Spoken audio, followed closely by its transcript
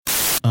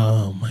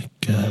Oh my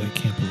god, I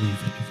can't believe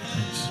it, you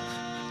guys.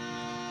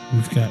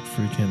 We've got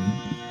freaking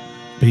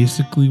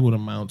basically what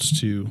amounts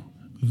to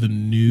the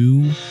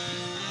new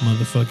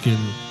motherfucking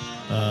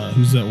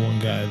who's that one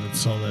guy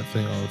that's on that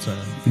thing all the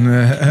time?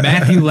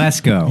 Matthew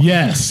Lesko.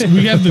 Yes,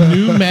 we have the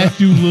new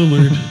Matthew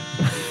Lillard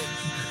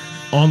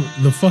on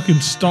the fucking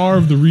star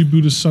of the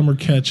reboot of Summer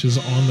Catch is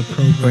on the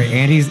program. Wait,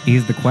 and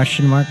he's the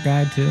question mark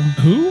guy too?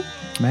 Who?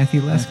 Matthew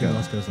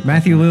Lesko.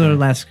 Matthew Lillard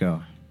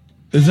Lesko.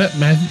 Is that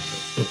Matthew?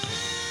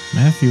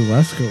 Matthew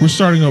Lesko. We're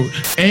starting over.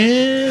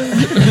 And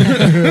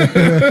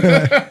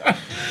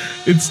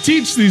it's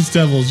Teach These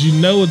Devils. You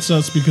know it's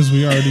us because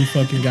we already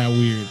fucking got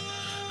weird.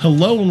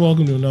 Hello and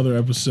welcome to another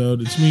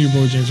episode. It's me, your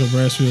boy James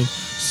O'Brasfield.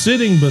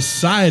 Sitting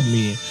beside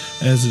me,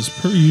 as is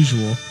per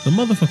usual, the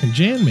motherfucking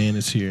Jan Man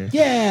is here.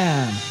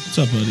 Yeah. What's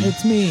up, buddy?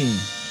 It's me.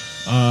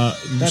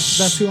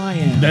 That's who I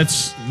am.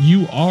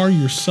 You are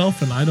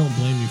yourself, and I don't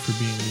blame you for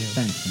being you.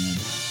 Thanks, man.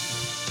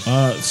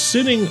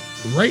 Sitting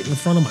right in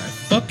front of my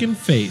fucking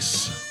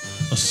face,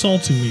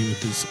 assaulting me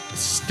with his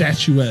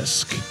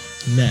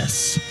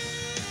statuesque-ness.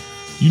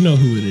 You know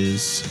who it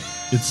is.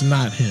 It's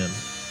not him.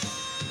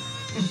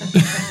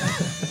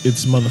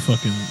 It's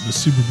motherfucking the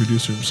super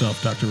producer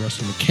himself, Dr.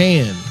 Russell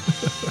McCann.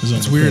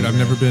 It's weird. I've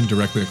never been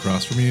directly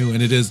across from you,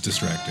 and it is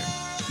distracting.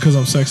 Because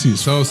I'm sexy as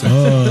so sexy.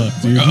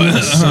 Dude,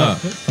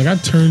 like I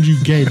turned you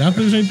gay. Not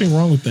that there's anything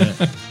wrong with that,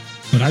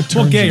 but I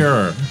turned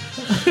gayer.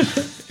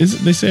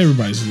 They say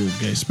everybody's a little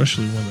gay,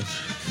 especially women.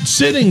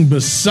 Sitting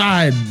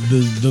beside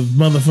the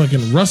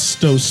motherfucking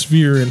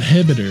rustosphere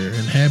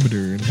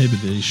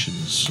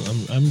inhibitions.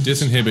 I'm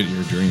Disinhibit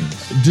your dreams.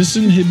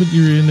 Disinhibit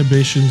your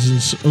inhibitions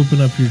and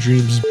open up your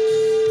dreams.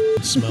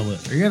 And smell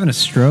it. Are you having a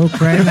stroke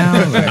right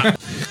now?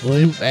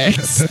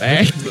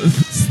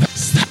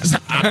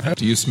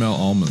 Do you smell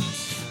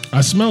almonds?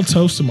 I smell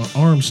toast and my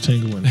arms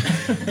tingling. I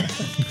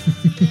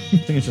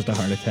think it's just a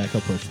heart attack.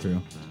 I'll push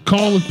through.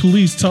 Call the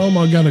police. Tell them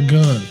I got a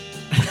gun.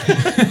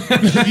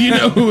 You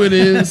know who it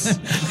is.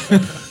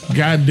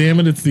 God damn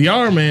it. It's the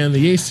R-Man,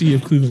 the AC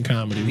of Cleveland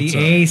Comedy. The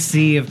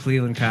AC of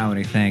Cleveland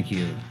Comedy. Thank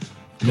you.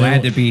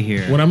 Glad to be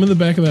here. When I'm in the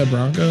back of that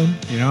Bronco,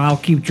 you know, I'll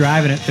keep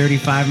driving at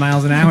 35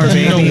 miles an hour, baby. Do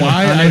you know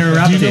why?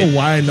 Uninterrupted. Do you know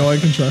why I know I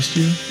can trust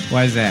you?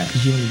 Why is that?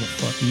 Because you don't give a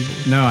fuck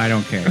either. No, I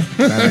don't care.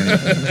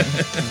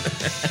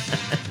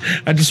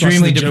 I just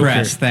extremely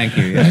depressed. Thank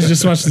you. I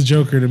just watched the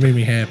Joker and it made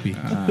me happy.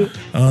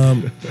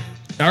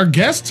 Our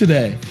guest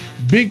today,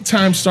 big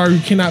time star who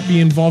cannot be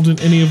involved in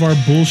any of our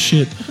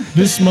bullshit.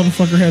 This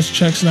motherfucker has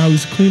checks now.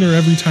 He's cleaner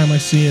every time I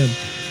see him.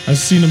 I've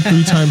seen him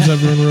 3 times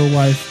ever in real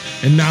life.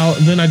 And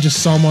then I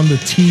just saw him on the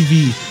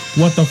TV.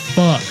 What the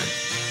fuck?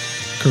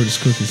 Curtis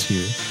Cook is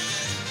here.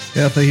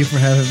 Yeah, thank you for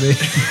having me.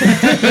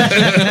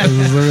 This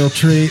is a real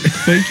treat.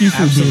 Thank you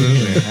for being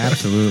here.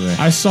 Absolutely.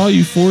 I saw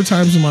you 4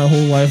 times in my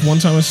whole life. One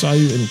time I saw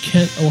you in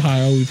Kent,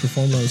 Ohio. We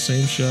performed on the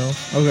same show.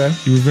 Okay.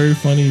 You were very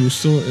funny. You were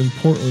still in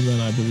Portland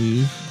then, I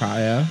believe.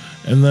 Yeah.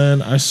 And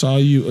then I saw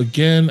you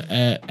again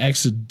at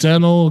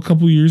Accidental a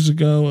couple years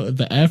ago at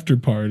the after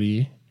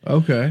party.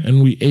 Okay.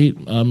 And we ate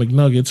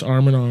McNuggets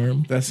arm in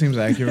arm. That seems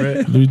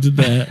accurate. We did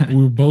that.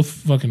 We were both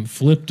fucking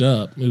flipped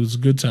up. It was a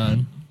good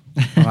time.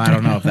 Well, I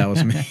don't know if that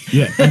was me.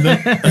 Yeah. And then,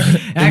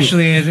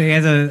 actually,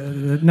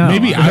 no.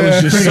 Maybe I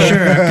was just so,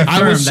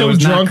 I was so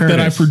drunk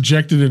that I Curtis.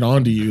 projected it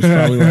onto you. Is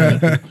probably what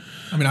happened.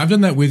 I mean, I've done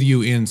that with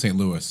you in St.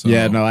 Louis. So.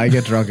 Yeah, no, I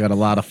get drunk at a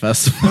lot of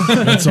festivals.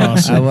 That's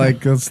awesome.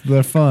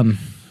 They're fun.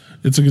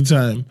 It's a good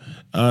time.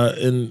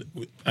 And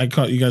I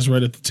caught you guys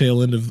right at the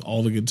tail end of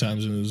all the good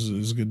times, and it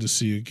was good to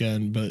see you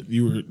again. But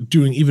you were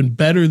doing even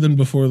better than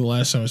before the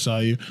last time I saw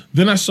you.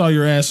 Then I saw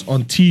your ass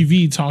on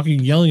TV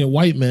yelling at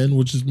white men,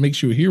 which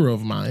makes you a hero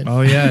of mine.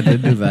 Oh, yeah, I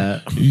did do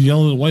that. You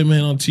yell at a white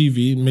man on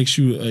TV makes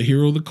you a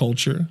hero of the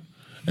culture.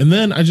 And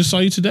then I just saw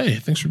you today.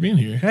 Thanks for being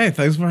here. Hey,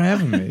 thanks for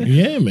having me.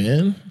 Yeah,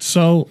 man.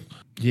 So,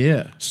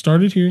 Yeah.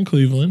 started here in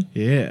Cleveland,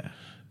 Yeah.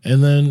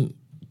 and then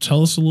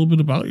tell us a little bit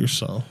about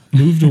yourself.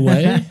 Moved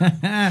away.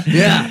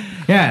 Yeah.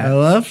 Yeah, I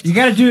left. You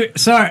got to do.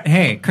 Sorry,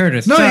 hey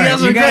Curtis. No, sorry, you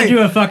guys are you got to great. do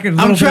a fucking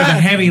little bit of a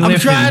heavy lifting I'm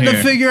trying here.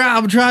 to figure out.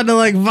 I'm trying to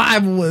like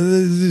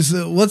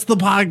vibe. What's the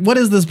pod? What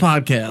is this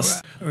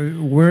podcast?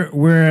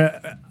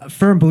 We're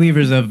firm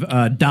believers of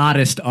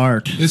Dadaist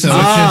art. This so is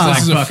it's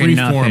just a like fucking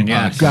free-form nothing.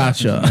 Yeah.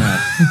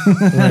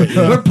 podcast.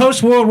 Gotcha. We're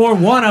post World War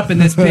I up in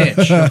this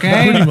bitch.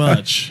 Okay. Pretty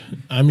much.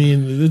 I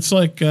mean, it's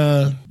like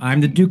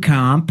I'm the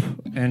Ducomp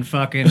and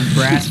fucking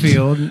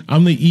Brassfield.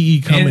 I'm the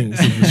E.E. Cummings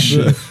of this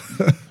shit.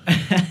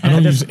 I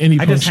don't use any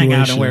I just hang punctuation.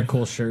 out and wear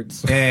cool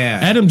shirts. Yeah.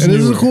 Adam's It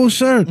is newer. a cool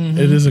shirt.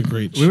 It is a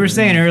great We were shirt.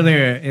 saying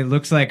earlier, it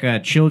looks like a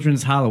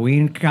children's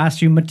Halloween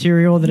costume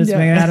material that it's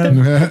made out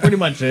of. Pretty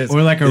much is.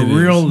 Or like a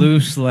real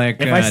loose,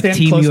 like If I stand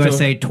Team close to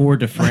USA Tour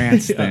de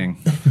France thing.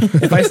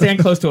 If I stand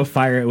close to a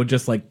fire, it would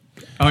just like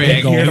Oh yeah,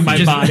 adhere to my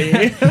just- body.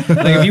 Like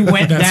if you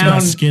went That's down, my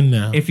skin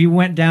now. if you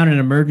went down an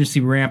emergency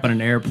ramp on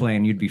an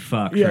airplane, you'd be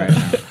fucked. Yeah.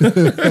 Right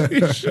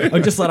now. I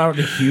would just let out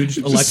a huge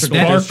electrical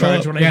spark discharge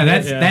up. when I Yeah,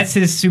 hit it. that's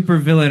his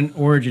supervillain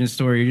origin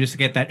story. You just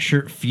get that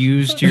shirt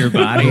fused to your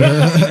body,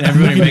 and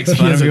everybody makes He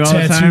fun has of you a all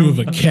the tattoo time. of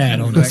a cat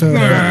on his Like,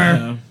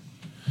 back. "Grr."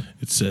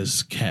 It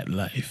says cat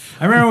life.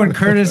 I remember when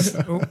Curtis,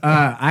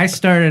 I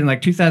started in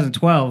like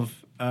 2012,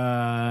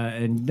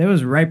 and that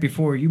was right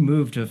before you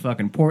moved to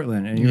fucking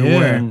Portland, and you were Yeah.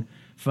 wearing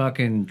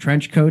fucking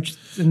trench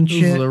coats and This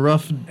shit. was a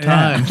rough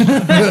time.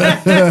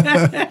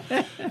 I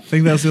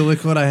think that's the only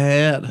coat I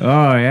had.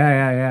 Oh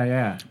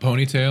yeah.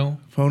 Ponytail.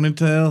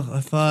 Ponytail.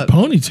 I thought.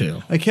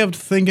 Ponytail. I kept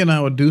thinking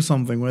I would do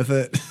something with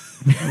it,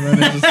 and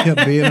then it just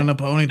kept being in a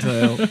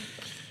ponytail.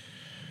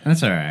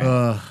 That's all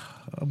right.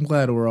 I'm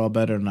glad we're all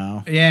better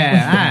now.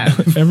 Yeah,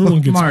 Everyone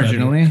gets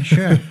marginally,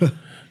 sure. better.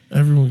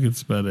 Everyone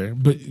gets better.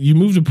 But you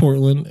moved to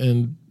Portland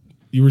and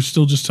you were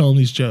still just telling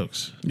these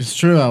jokes. It's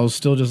true. I was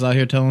still just out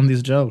here telling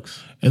these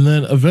jokes. And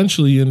then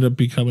eventually you end up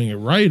becoming a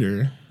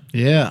writer.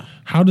 Yeah.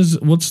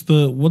 What's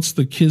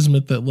the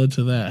kismet that led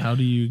to that? How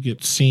do you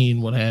get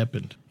seen? What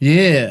happened?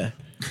 Yeah.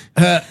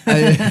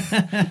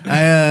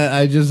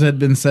 I just had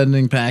been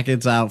sending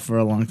packets out for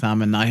a long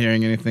time and not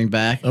hearing anything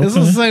back. It's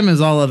the Okay. same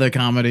as all other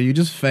comedy. You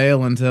just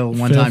fail until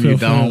one time you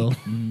don't.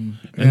 And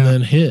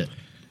then hit.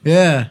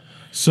 Yeah.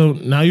 So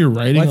now you're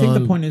writing Well, I think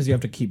on. the point is you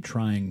have to keep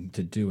trying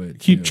to do it.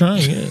 keep too.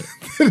 trying it.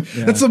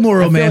 That's a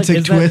more I feel like- romantic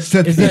is that- twist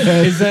at is the that,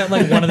 end. is that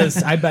like one of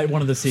the? I bet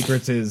one of the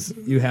secrets is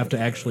you have to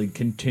actually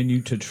continue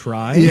to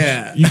try.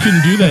 Yeah. You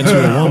can do that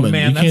to a Oh woman.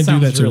 man, you that can't do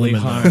sounds that to really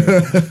a women. hard.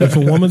 If a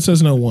woman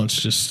says no once,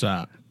 just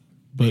stop.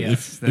 But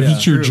Yes, if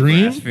it's your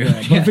dream,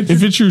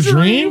 if it's your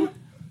dream,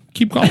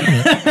 keep calling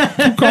her.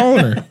 Keep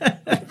calling her.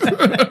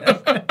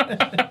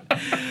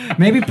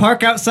 Maybe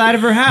park outside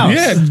of her house.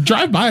 Yeah,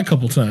 drive by a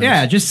couple times.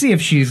 Yeah, just see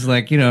if she's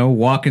like,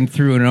 walking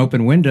through an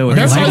open window with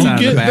That's lights how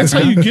on you in the get. That's how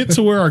background. you get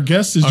to where our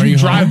guest is. Are You you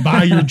drive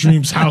by your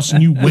dream's house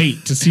and you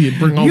wait to see it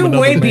bring home. You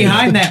another wait man.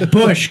 behind that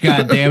bush,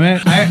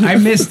 goddammit. I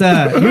missed.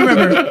 You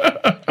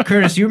remember,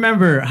 Curtis? You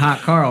remember Hot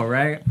Carl,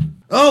 right?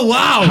 Oh,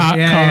 wow. Hot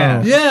Yeah,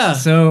 Carl. Yeah.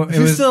 So Is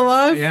he still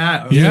alive?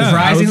 Yeah, Yeah,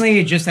 surprisingly,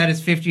 he just had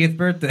his 50th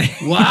birthday.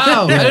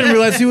 Wow. I didn't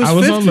realize he was I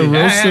was 50. on the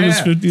roast Yeah, of his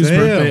yeah. 50th Damn.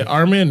 birthday.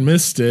 Our man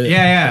missed it.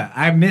 Yeah,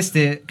 I missed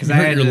it because I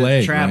hurt had your to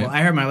leg, travel. right?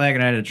 I hurt my leg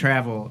and I had to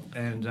travel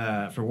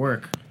and for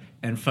work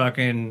and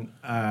fucking.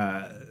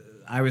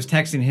 I was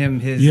texting him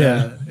his.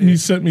 Yeah, he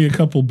sent me a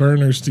couple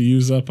burners to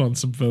use up on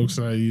some folks,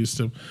 and I used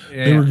them.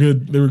 They Yeah. were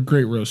good. They were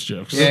great roast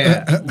jokes.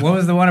 Yeah. What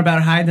was the one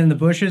about hiding in the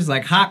bushes?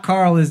 Like, Hot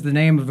Carl is the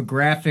name of a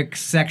graphic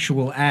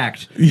sexual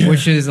act, Yeah.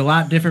 which is a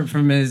lot different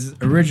from his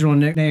original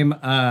nickname.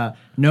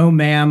 No,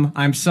 ma'am,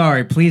 I'm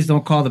sorry. Please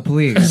don't call the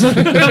police.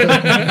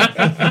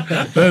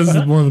 That is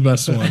one of the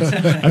best ones.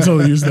 I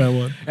totally used that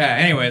one. Yeah,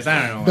 anyways,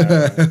 I don't know.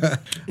 Whatever.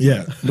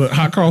 Yeah, but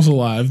Hot Carl's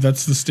alive.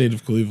 That's the state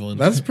of Cleveland.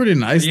 That's pretty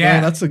nice, Yeah.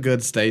 though. That's a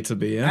good state to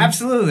be in.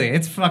 Absolutely.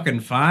 It's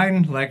fucking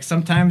fine. Like,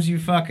 sometimes you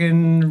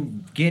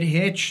fucking get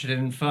hitched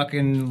and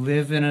fucking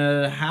live in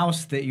a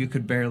house that you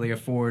could barely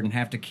afford and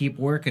have to keep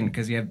working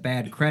because you have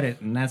bad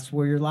credit, and that's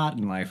where your lot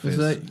in life is.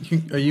 Are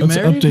you Let's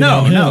married? update No,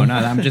 on no, him. no.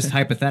 I'm just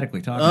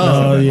hypothetically talking. Oh,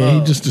 about it. yeah,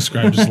 he just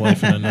described his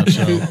life in a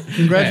nutshell.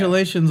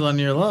 Congratulations on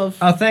your love.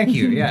 Oh, thank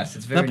you. Yes,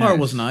 it's very That part nice.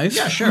 was nice.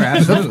 Yeah, sure,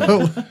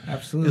 absolutely.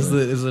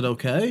 Absolutely. Is it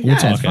okay? We'll Yeah,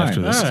 talk it's fine.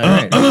 after this. All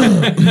right.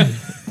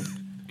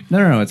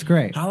 No, it's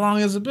great. How long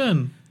has it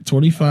been?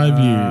 25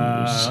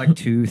 years. Like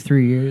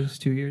 2-3 years,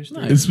 2 years.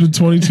 It's been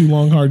 22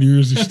 long, hard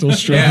years. He's still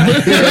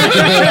struggling,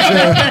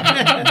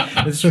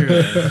 That's true.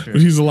 That's true.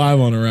 but he's alive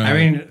on a ride. I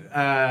mean,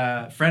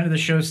 friend of the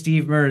show,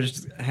 Steve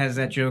Mers, has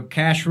that joke,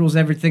 cash rules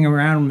everything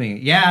around me.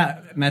 Yeah,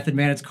 Method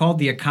Man, it's called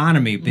the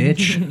economy,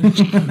 bitch.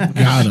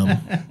 got him.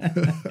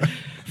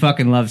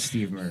 Fucking love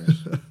Steve Mers.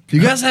 Do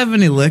you guys have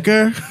any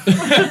liquor? We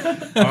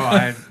have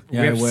I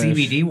wish.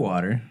 CBD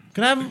water.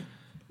 Can I have?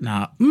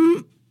 Nah.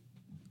 Can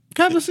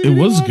I have a It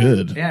was water?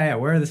 good. Yeah,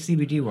 where are the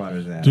CBD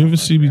waters at? Do you have a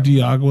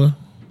CBD agua?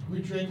 We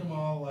drank them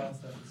all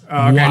last episode.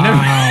 Oh, okay.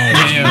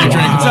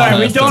 Wow.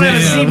 Sorry, we don't have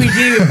a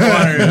CBD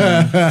water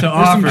to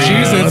offer.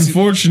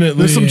 Unfortunately,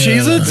 There's some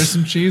Cheez-Its? There's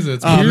some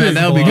Cheez-Its. Oh, man,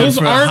 that would be good Those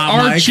for a aren't hot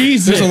our mic.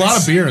 cheeses. There's a lot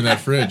of beer in that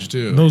fridge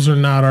too. Those are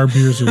not our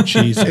beers or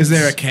cheeses. Is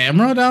there a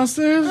camera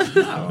downstairs?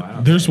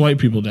 There's white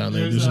people down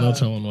there. There's no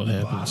telling what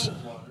happens.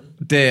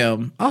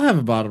 Damn. I'll have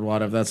a bottled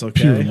water if that's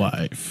okay. Pure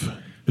life.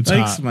 It's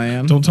Thanks, hot.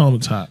 man. Don't tell him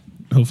it's hot.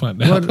 He'll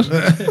find out. No,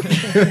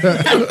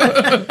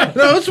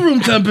 it's room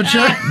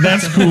temperature.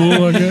 That's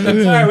cool.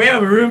 Okay. Sorry, we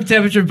have a room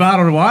temperature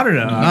bottled water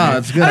now. No,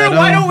 it's good. I don't know, I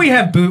why don't- don't we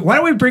have booze? Why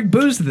don't we bring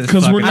booze to this?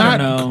 Because we're fucking-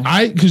 not.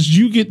 know. Because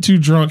you get too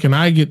drunk and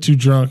I get too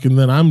drunk and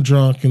then I'm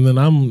drunk and then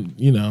I'm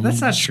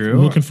That's not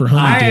true. looking for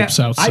honey I- dips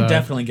outside. I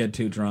definitely get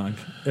too drunk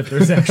if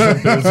there's extra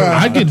booze.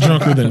 I get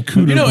drunker than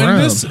Cooter You know,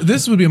 Brown. and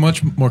this would be a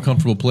much more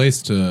comfortable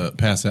place to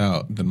pass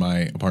out than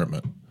my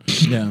apartment.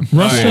 Yeah.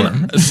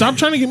 Rustin, stop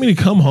trying to get me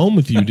to come home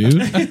with you,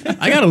 dude.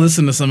 I gotta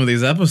listen to some of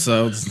these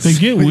episodes. They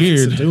get What weird.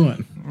 is it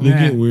doing? They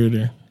Yeah. get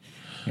weirder.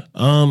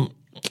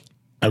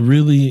 I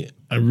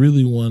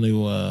really want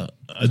to.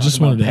 I just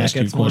about wanted to ask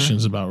you packets more?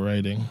 questions about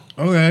writing.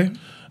 Okay.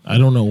 I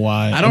don't know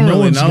why. I don't no really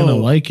one's know. gonna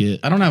like it.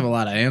 I don't have a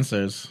lot of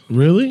answers.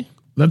 Really?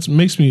 That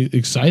makes me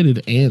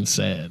excited and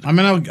sad. I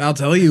mean, I'll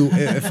tell you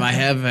if I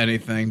have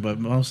anything, but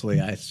mostly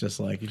it's just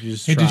like if you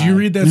just Hey, try. did you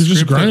read that You're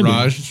just script that grinding.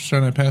 Raj was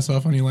trying to pass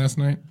off on you last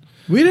night?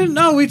 We didn't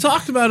know. We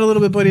talked about it a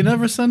little bit, but he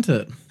never sent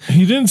it.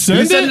 He didn't Did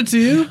he send send it to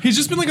you? He's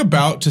just been like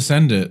about to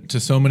send it to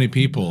so many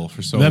people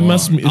for so That long.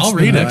 must be. It's I'll the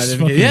read it. next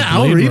fucking Yeah,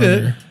 I'll Blade read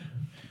Runner. it.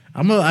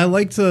 I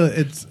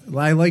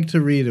like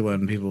to read it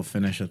when people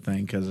finish a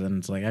thing because then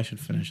it's like I should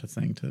finish a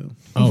thing too.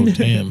 Oh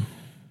damn.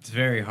 It's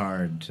very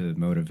hard to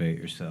motivate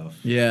yourself.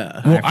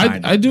 Yeah. Well,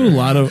 find I it do a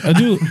lot of I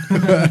do.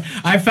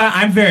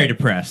 I'm very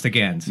depressed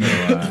again. So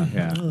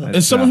yeah,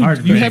 As someone hard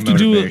who, you have to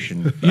do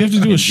motivation you have to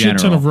do in a shit ton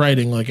general. of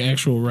writing, like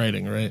actual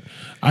writing, right?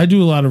 I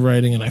do a lot of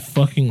writing, and I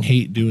fucking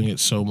hate doing it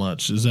so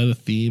much. Is that a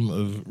theme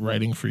of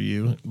writing for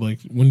you?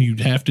 Like when you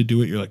have to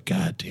do it, you're like,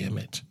 God damn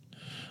it,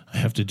 I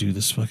have to do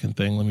this fucking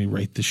thing. Let me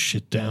write this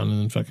shit down and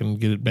then fucking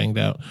get it banged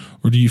out.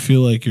 Or do you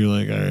feel like you're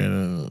like, all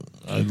right,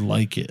 I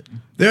like it?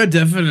 There are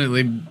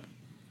definitely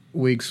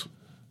weeks,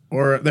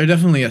 or there are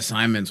definitely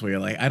assignments where you're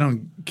like, I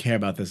don't care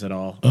about this at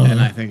all, and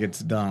I think it's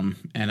dumb,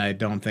 and I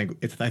don't think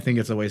I think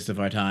it's a waste of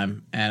our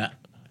time, and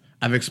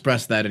I've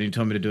expressed that, and you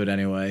told me to do it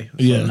anyway.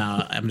 So Yeah.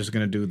 now I'm just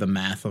gonna do the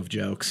math of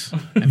jokes.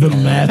 The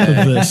math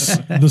of this,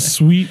 the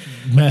sweet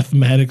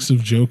mathematics of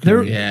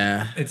jokery.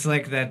 Yeah. It's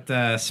like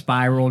that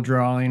spiral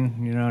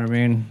drawing, you know what I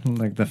mean?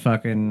 Like the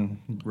fucking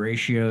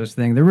ratios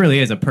thing. There really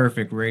is a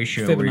perfect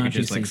ratio where you can Fibonacci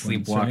just like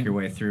sequence, sleepwalk right? your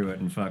way through it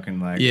and fucking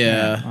like,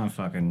 Yeah. I'll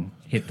fucking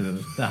hit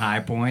the high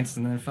points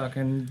and then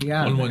fucking be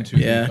out. 1, of 1, there. 2,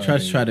 3, Yeah, 5,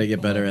 try 8, to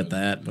get better at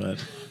that, but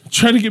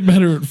Try to get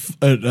better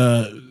at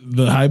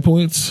the high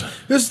points.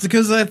 just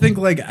because I think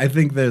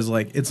there's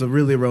like it's a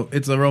really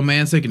it's a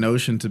romantic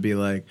notion to be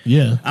like,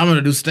 Yeah. I'm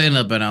gonna do stand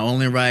up and I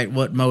only write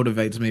what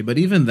motivates me. But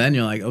even then,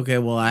 you're like, okay,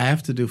 well, I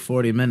have to do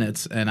 40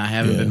 minutes and I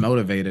haven't Yeah. been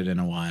motivated in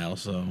a while.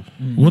 So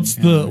What's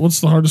the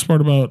hardest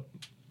part about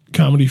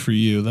comedy for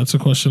you? That's a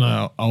question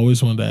I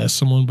always wanted to ask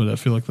someone, but I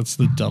feel like that's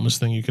the dumbest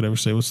thing you could ever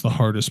say. What's the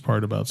hardest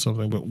part about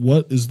something? But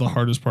what is the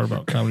hardest part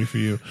about comedy for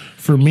you?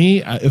 For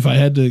me, if I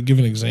had to give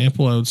an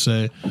example, I would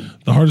say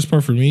the hardest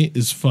part for me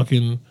is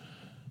fucking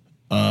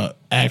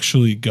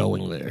actually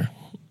going there.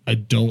 I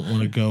don't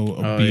want to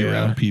go be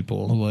around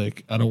people.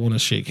 Like, I don't want to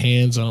shake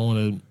hands. I don't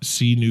want to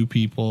see new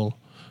people.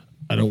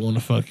 I don't want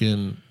to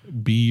fucking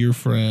be your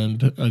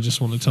friend. I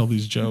just want to tell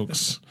these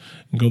jokes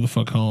and go the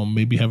fuck home.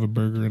 Maybe have a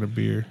burger and a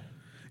beer.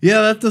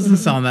 yeah, that doesn't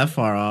sound that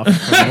far off.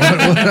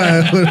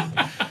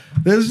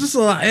 There's just a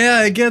lot.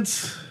 Yeah, it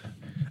gets.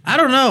 I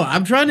don't know.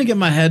 I'm trying to get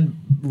my head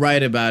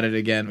right about it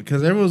again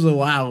because there was a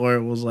while where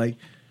it was like.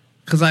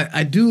 Because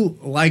I do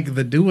like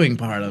the doing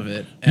part of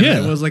it. And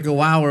Yeah. it was like a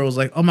while where it was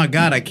like, oh my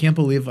God, I can't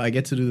believe I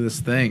get to do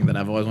this thing that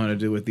I've always wanted to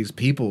do with these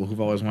people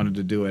who've always wanted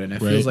to do it. And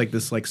it Right. feels like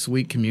this like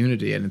sweet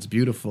community and it's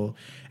beautiful.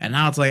 And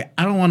now it's like,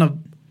 I don't want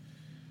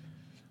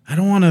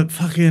to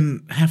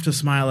fucking have to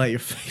smile at your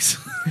face.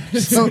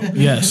 So,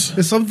 Yes.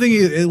 there's something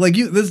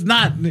there's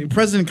not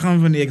present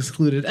company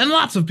excluded and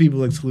lots of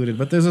people excluded,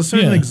 but there's a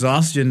certain Yeah.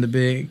 exhaustion to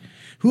being.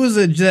 Who is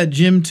it? That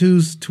Jim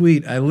 2's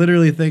tweet? I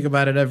literally think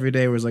about it every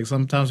day. Where it's like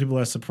sometimes people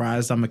are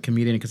surprised I'm a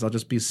comedian because I'll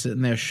just be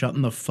sitting there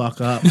shutting the fuck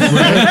up.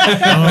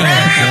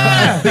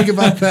 I think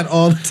about that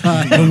all the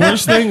time. The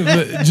worst thing,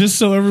 just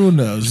so everyone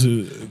knows,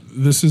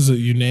 this is a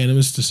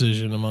unanimous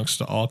decision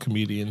amongst all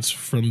comedians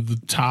from the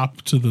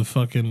top to the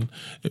fucking.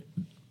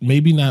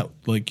 Maybe not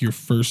like your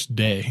first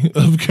day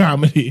of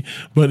comedy,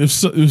 but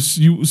if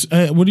you,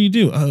 what do you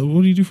do?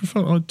 What do you do for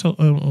fun?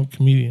 I'm a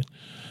comedian.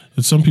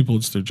 And some people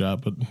it's their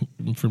job, but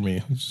for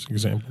me, it's an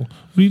example.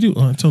 What do you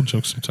do? I tell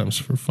jokes sometimes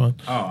for fun.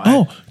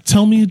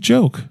 Tell me a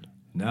joke.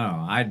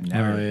 No, I'd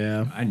never. Oh,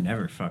 yeah. I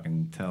never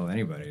fucking tell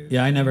anybody.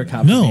 Yeah, I never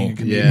copy No, being a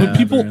comedian Yeah. but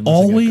people ever unless I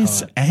get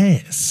always caught.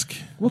 ask.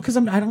 Well, because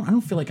I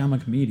don't feel like I'm a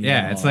comedian.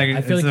 Yeah, at it's all. like-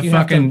 I feel it's like a you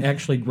have fucking- to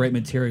actually write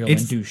material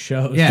It's- and do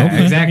shows. Yeah,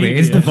 Okay. exactly.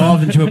 It's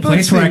devolved into a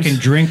place where I can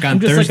drink on I'm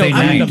just like Thursday a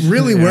night. random- I'm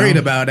really You know? worried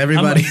about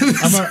everybody.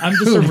 I'm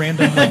just a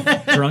random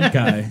like, drunk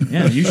guy.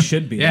 Yeah, you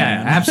should be. Yeah,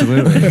 man.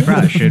 absolutely. You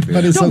probably should be.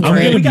 That is so Don't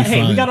worry, gonna we be got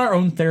fine. we got our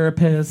own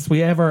therapists. We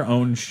have our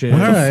own shit. all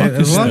right, fuck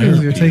as is long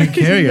as you're therapy?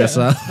 taking care of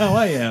yourself. Oh,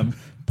 I am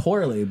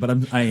poorly, but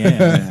I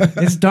am. Yeah.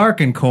 It's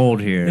dark and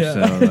cold here, Yeah. so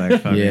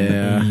like, fucking,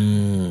 Yeah.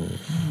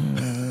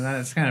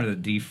 that's kind of the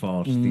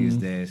default these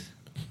days.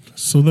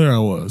 So there I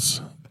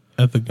was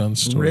at the gun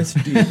store, Wrist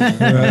deep.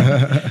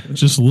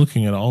 just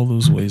looking at all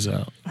those ways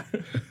out.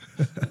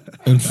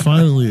 And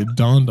finally it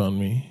dawned on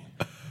me,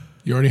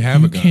 You already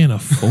have you a gun. can't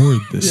afford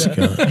this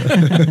gun.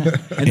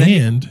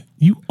 And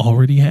you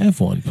already have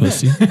one,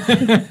 pussy.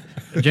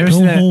 Did you ever see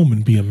Go that? home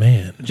and be a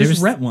man.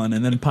 Just rent one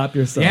and then pop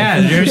yourself. Yeah,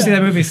 did you ever see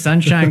that movie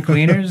Sunshine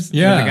Cleaners?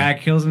 Yeah. Where the guy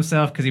kills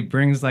himself because he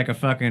brings like a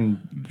fucking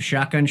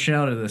shotgun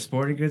shell to the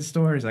sporting goods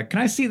store. He's like, "Can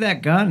I see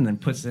that gun?" And then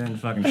puts it in and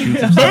fucking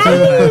shoots himself.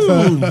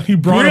 Boom! He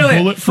brought a Really?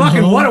 bullet from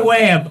Fucking home. what a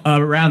way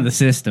around the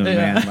system,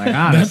 man. Like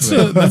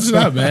honestly. That's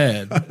not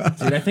bad.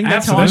 Dude, I think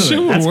that's how Absolutely. that's That shit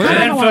would kind work. of And how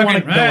then I want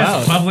to fucking go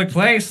out. public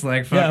place,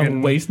 like Yeah,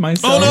 fucking waste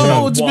myself. Oh no, at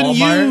no, it's been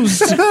Walmart.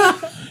 used.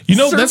 You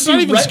know, Serves that's not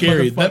you even right,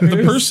 scary. That the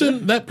motherfuckers.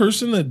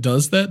 person that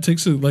does that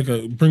takes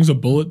brings a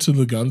bullet to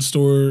the gun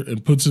store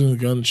and puts it in the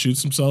gun and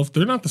shoots himself.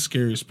 They're not the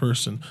scariest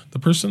person. The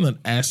person that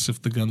asks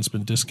if the gun's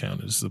been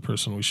discounted is the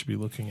person we should be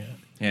looking at.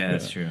 Yeah,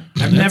 that's true.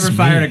 I've never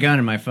fired a gun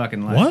in my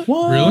fucking life.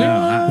 What?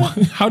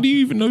 Really? How do you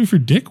even know if your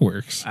dick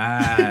works?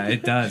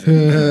 It does.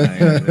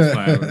 That's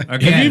why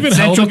again, Have you even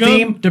held central a gun?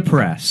 theme,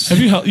 depress. Have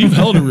you've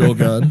held a real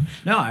gun?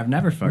 No, I've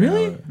never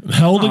fucking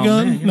Held a Oh,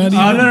 gun? man, Not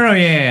oh, even. no,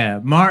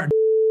 yeah.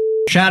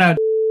 Shout out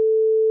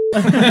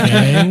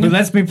Gang? who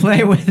lets me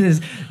play with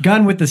his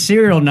gun with the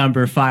serial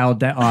number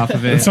filed off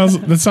of it.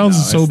 That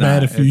sounds so it's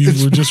bad not. if you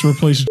were just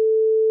replaced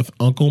with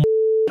Uncle.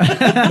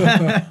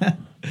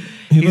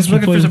 He's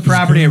looking for some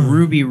property at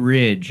Ruby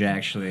Ridge,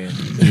 actually.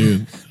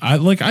 Dude,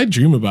 I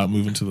dream about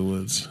moving to the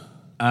woods.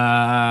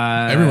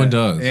 Everyone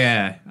does.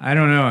 Yeah, I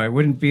don't know. It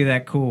wouldn't be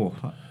that cool.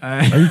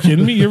 Are you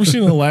kidding me? You ever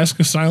seen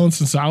Alaska Silence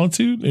and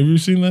Solitude? Have you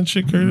seen that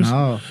shit, Curtis?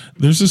 No.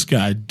 There's this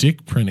guy,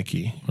 Dick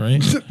Prenicky,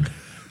 right?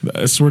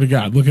 I swear to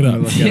God, look it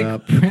up. Look it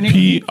up.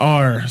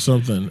 PR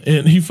something.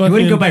 And he fucking You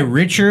wouldn't go by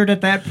Richard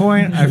at that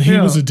point? he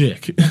was a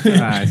dick.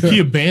 Alright. He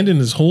abandoned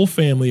his whole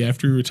family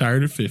after he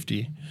retired at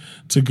 50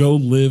 to go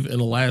live in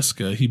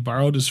Alaska. He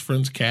borrowed his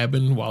friend's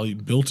cabin while he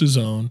built his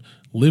own,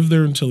 lived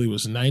there until he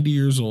was 90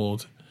 years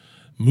old,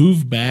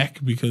 moved back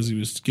because he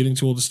was getting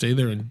too old to stay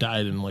there, and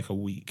died in like a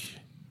week.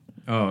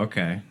 Oh,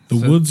 okay.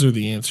 The woods are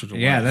the answer to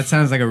Yeah, life. that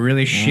sounds like a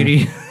really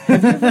shitty.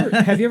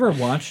 Have you ever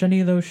watched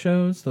any of those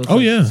shows? Those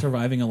yeah.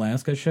 Surviving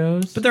Alaska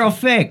shows? But they're all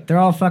fake. They're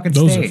all fucking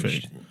Those staged. are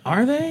fake.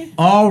 Are they?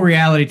 All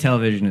reality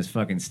television is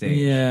fucking staged.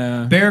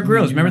 Yeah. Bear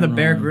Grylls. Remember the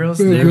Bear Grylls?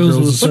 thing? Grylls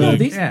was But no, fake.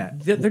 these, Yeah.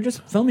 they're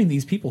just filming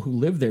these people who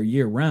live there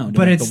year round.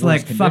 But in, it's the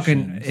worst like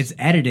fucking, conditions. it's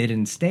edited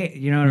and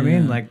you know what I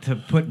mean? Yeah. Like to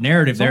put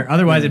narrative there.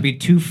 Otherwise, it'd be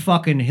two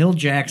fucking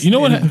hilljacks. You know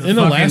what, in fucking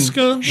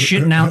Alaska-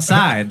 shitting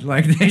outside.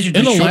 Like they should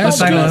In just shoot the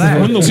Alaska, title of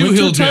that. when the Two winter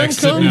hill time jacks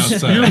sitting comes,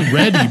 outside. you're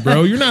ready,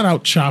 bro. You're not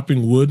out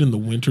chopping wood in the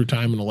winter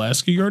time in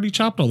Alaska. You already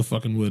chopped all the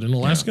fucking wood. In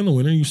Alaska in the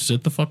winter, you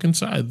sit the fuck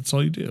inside. That's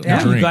all you do. Yeah.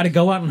 You drink. got to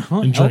go out and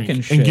hunt And elk drink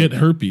and shit. and get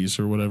herpes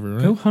or whatever,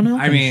 right? Go hunt elk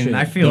I and mean, shit.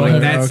 I feel No, like yeah,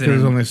 that's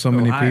there's in only so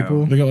many Ohio.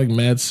 people. They got like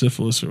mad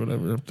syphilis or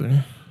whatever up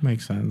there.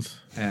 Makes sense.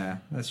 Yeah,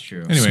 that's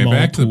true. Anyway, Small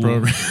back to the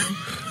pool. program.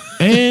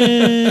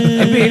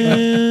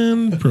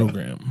 And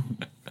program.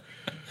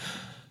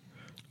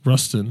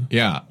 Rustin,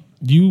 Yeah.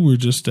 you were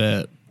just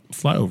at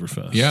Flyover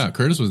Fest. Yeah.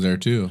 Curtis was there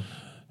too.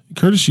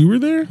 Curtis, you were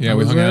there? Yeah, we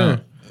was hung there. out.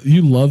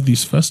 You love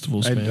these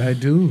festivals, man. I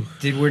do.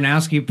 Did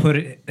Wernowski put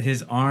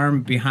his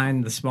arm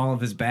behind the small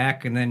of his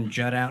back and then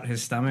jut out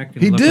his stomach?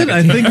 And He look did.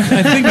 like a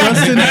I think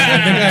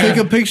Rustin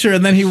took a picture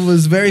and then he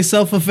was very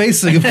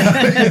self-effacing about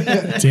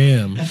it.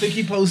 Damn. I think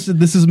he posted,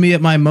 "This is me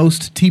at my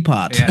most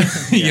teapot." Yeah.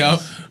 Yep.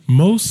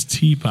 Most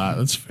teapot.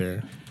 That's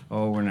fair.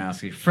 Oh,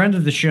 Wernowski. Friend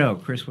of the show,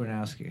 Chris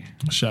Wernowski.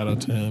 Shout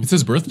out to him. It's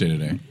his birthday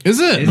today. Is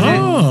it? Is it?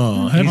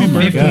 Oh, happy He's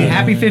birthday. 50,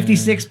 happy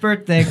 56th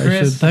birthday, I should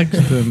Chris.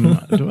 text him.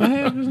 Do I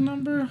have his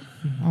number?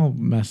 I'll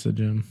message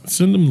him.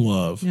 Send him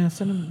love. Yeah,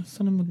 send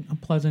him a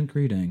pleasant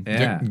greeting.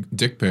 Yeah.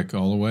 Dick pic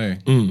all the way.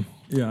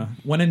 Yeah.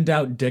 When in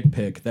doubt, dick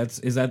pic.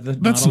 Is that the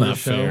That's model not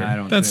of the show? fair. I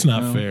don't That's think-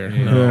 not no. fair.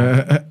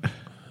 No.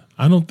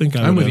 I don't think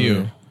I I'm would with ever-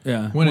 you.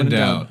 Yeah. When in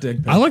doubt. dick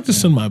pic. I like to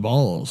send my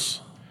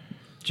balls.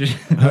 Just-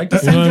 I like to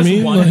You know what I send just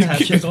mean? one Like-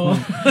 testicle.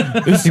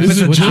 It's the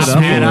Switch top it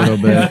up hat a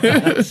on.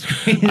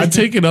 little bit. I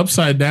take it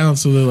upside down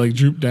so they like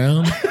droop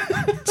down.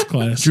 It's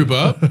classic. Droop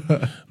up?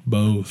 Look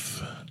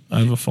Both. I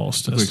have a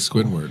false like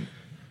testicle. Squidward.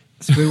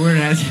 Squidward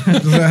has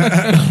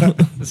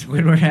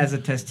Squidward has a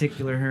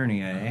testicular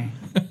hernia, eh?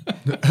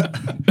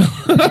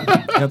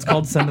 That's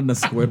called sending a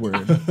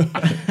Squidward.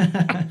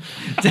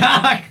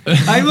 Doc,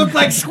 I look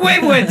like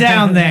Squidward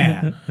down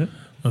there.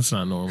 That's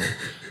not normal.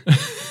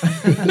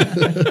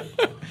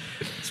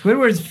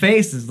 Squidward's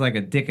face is like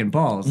a dick and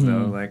balls,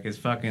 though. Like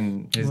his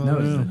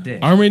nose is a dick.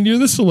 Armin, you're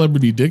the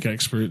celebrity dick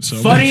expert. So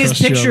I'm gonna Funniest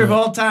trust you picture on of that.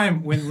 all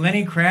time when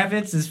Lenny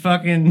Kravitz is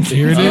fucking.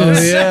 Here it Oh,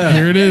 is. yeah.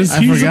 Here it is.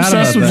 I He's forgot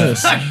obsessed about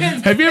with that.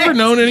 this. Have you ever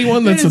known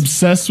anyone that's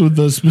obsessed with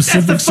the That's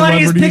specific the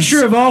funniest celebrities?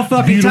 picture of all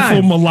fucking Beautiful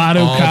time. mulatto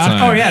All cock.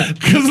 time. Oh yeah,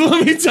 Because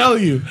let me tell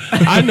you,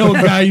 I know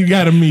a guy you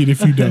got to meet if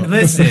you don't.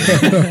 listen.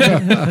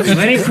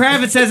 Lenny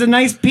Kravitz has a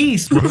nice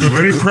piece. What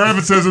Lenny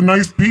Kravitz has a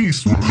nice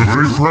piece.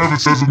 Lenny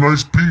Kravitz has a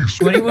nice piece.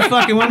 do you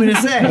fucking want me to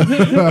say?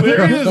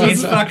 There it is.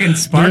 He's fucking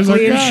There's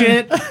sparkly our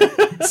and guy.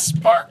 shit.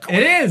 Sparkle.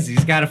 It is.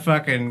 He's got a.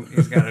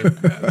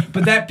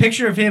 But that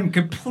picture of him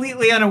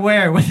completely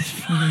unaware with his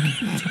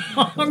fucking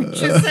tongue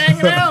just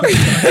hanging out,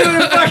 doing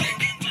a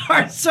fucking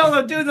guitar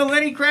solo, doing the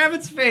Lenny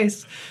Kravitz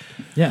face.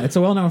 Yeah, it's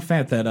a well-known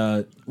fact that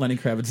Lenny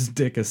Kravitz's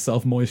dick is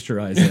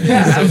self-moisturizing.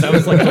 So that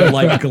was like the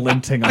light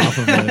glinting off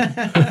of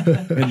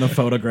it in the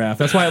photograph.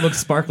 That's why it looks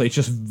sparkly. It's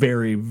just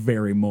very,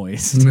 very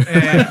moist.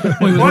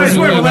 Well, he's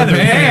wearing leather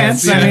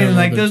pants. I Yeah, mean,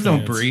 like leather those don't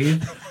pants.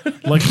 breathe.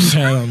 Like you've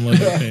had on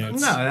leather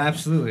pants. No,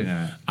 absolutely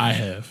not. I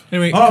have.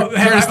 Anyway, Oh, Curtis,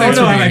 have thanks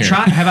for being here.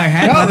 Have I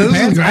had leather this is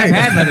pants? great. I've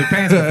had leather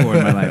pants before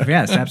in my life.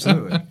 Yes,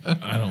 absolutely.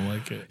 I don't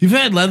like it. You've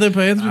had leather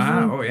pants before?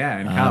 Oh yeah,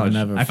 in college.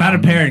 never I found a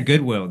found pair in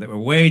Goodwill that were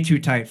way too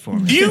tight for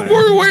me. You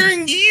were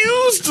wearing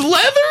used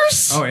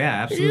leathers? Oh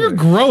yeah, absolutely. You're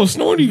gross.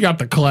 No wonder you got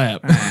the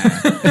clap.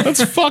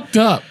 That's fucked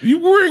up. You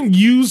wearing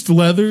used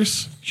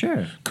leathers?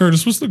 Sure.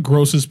 Curtis, what's the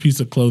grossest piece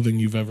of clothing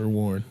you've ever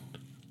worn?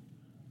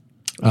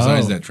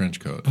 Besides that trench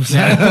coat. Is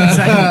that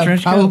your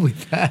trench coat? Probably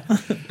that.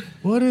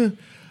 What a,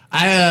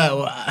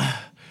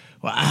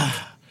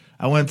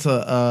 I went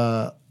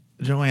to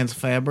Joann's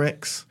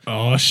Fabrics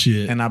Oh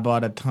shit. and I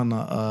bought a ton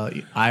of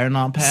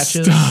iron-on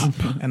patches. Stop.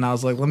 And I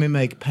was like, let me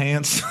make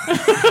pants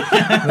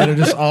that are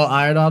just all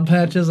iron-on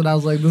patches. And I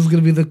was like, this is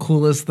gonna be the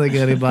coolest thing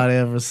anybody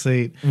ever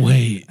seen.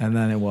 Wait. And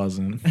then it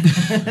wasn't.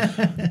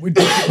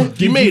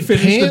 You made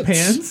Finish the pants?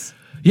 pants?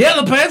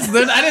 Yeah, the pants.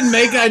 I didn't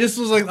make it. I just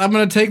was like, I'm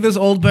gonna take this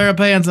old pair of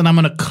pants and I'm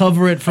gonna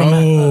cover it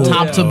from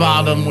top to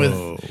bottom with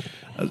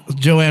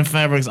Joann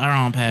Fabrics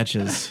iron-on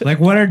patches. Like,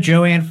 what are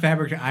Joann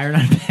Fabric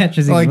iron-on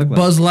patches? even Like look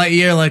Buzz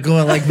Lightyear, like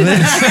going like this.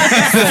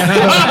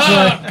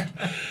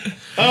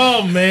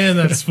 Oh man,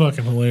 that's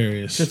fucking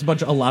hilarious. Just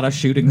a lot of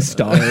shooting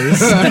stars.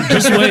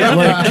 Just wait,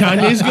 like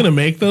Kanye's gonna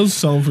make those,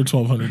 sell them for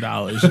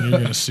 $1,200, and you're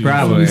gonna see.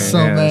 Probably. So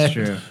yeah, that's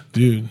bad. true.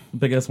 dude.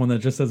 Big ass one that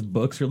just says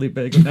books really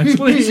big next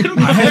to it.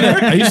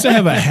 I used to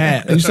have a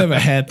hat. I used to have a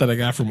hat that I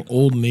got from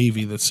Old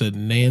Navy that said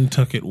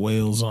Nantucket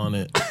Whales on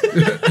it,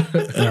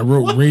 and I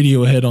wrote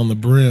Radiohead on the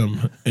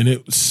brim, and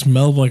it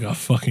smelled like a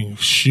fucking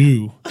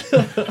shoe.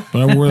 But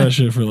I wore that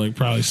shit for like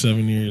probably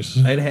 7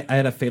 years. I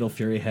had a Fatal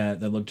Fury hat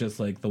that looked just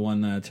like the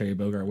one Terry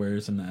Bogard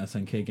wears in the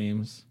SNK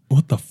games.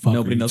 What the fuck?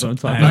 Nobody are you knows what I'm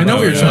talking talking I know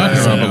what you're talking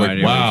about, no but like,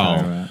 idea what you're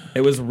talking wow. about.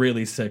 It was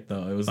really sick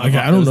though. It was. Like,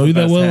 I it don't was know the you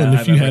that best well, hat and if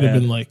I've you ever had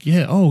been like,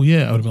 yeah, oh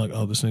yeah, I would have been like,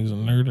 oh, this nigga's a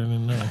nerd, I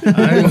didn't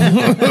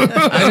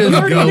know. I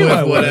just go knew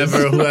I with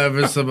was.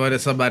 whoever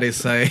somebody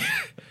say. Do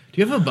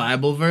you have a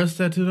Bible verse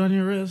tattooed on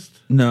your wrist?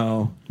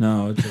 No,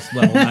 it's just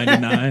level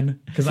 99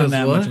 because I'm Says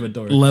that what? much of a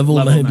dork. Level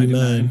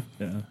 99.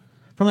 Yeah,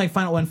 from like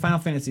when Final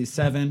Fantasy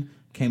VII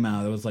came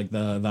out, it was like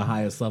the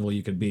highest level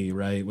you could be.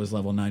 Right, was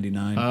level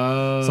 99.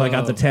 Oh. So I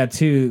got the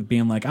tattoo,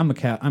 being like, I'm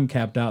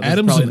capped out. This is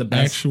Adam's probably an the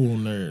best. actual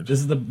nerd. This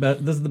is the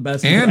best. This is the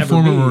best. you And could ever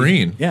former be.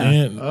 Marine. Yeah.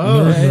 And Oh,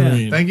 nerd yeah.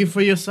 Marine. Thank you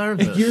for your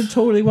service. You're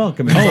totally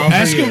welcome. It's Oh, all for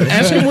ask you. him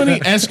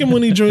ask him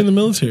when he joined the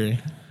military.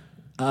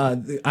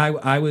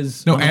 I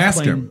was No, on a ask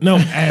plane- him. No,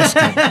 ask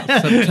him.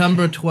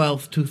 September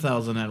 12th,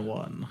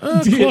 2001.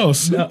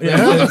 Close. No,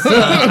 yeah,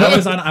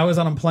 I was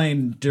on a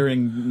plane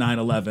during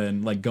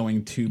 9/11, like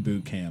going to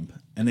boot camp,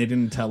 and they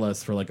didn't tell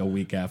us for like a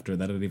week after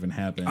that it even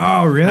happened.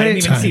 Oh, really? I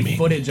didn't even see Timing.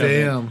 footage of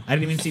it. Damn. I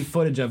didn't even see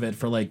footage of it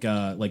for like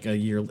a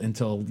year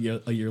until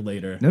a year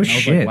later. No And I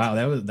was shit. like, wow,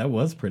 that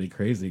was pretty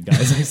crazy, guys.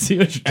 I see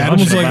what you're Adam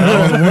was talking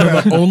like about. one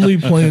of the only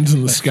planes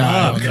in the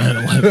sky on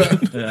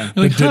 9/11 Yeah.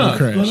 that didn't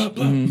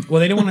crash. Well,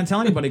 they didn't want to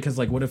tell anybody because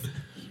like, what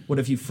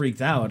if you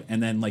freaked out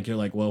and then like you're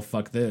like, well,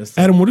 fuck this.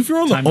 Adam, what if you're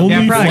on the Time to- only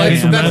Yeah, probably, flight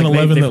yeah. from That's like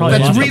 9/11 they that probably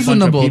left? lost That's a bunch of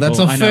reasonable. That's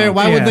a people. I fair. know.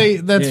 Why would Yeah. they?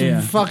 That's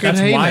Yeah. fucking That's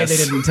heinous. why they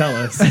didn't tell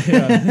us.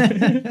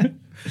 Yeah.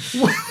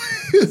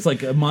 It's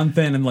like a month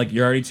in, and like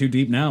you're already too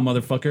deep now,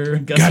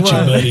 motherfucker. Guess Gotcha,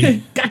 what?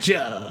 buddy.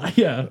 Gotcha.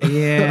 Yeah.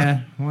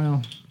 Yeah,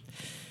 well,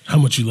 How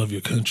much you love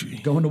your country?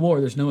 Going to war.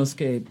 There's no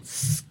escape.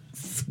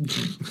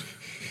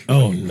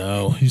 Oh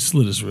no, he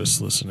slit his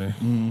wrist, listener.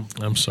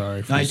 I'm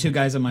sorry. For I had two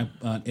guys in my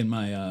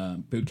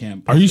boot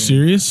camp. Are you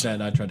serious?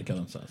 That tried to kill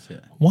themselves. Yeah,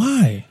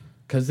 Why?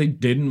 because they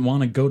didn't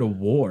want to go to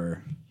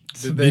war.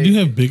 They do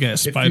have big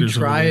ass If spiders.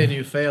 you try over there. and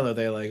you fail, are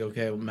they like,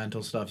 okay,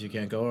 mental stuff, you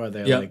can't go? Or are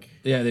they Yeah, like,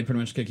 yeah, they pretty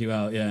much kick you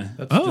out. Yeah.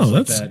 that's Oh, just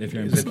like that's that if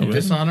you're in is it boot camp.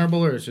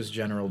 dishonorable or is just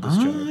general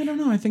discharge? I don't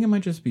know. I think it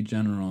might just be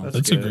general. That's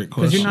a good. great Because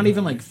question. you're not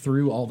even like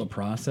through all the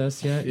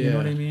process yet. You know Yeah.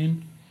 what I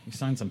mean? You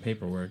signed some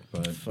paperwork,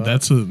 but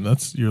That's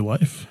your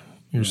life,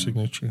 your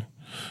signature.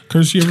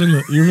 Curse, you ever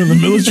in the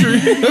military?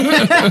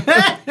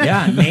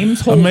 yeah,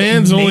 names hold.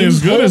 man's only names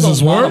as good hold as a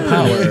his lot of word.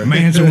 Power.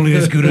 man's only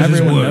as good as his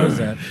Everyone knows word.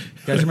 that.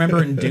 You guys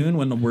remember in Dune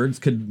when the words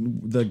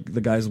the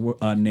guy's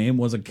name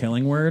was a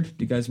killing word?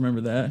 Do you guys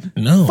remember that?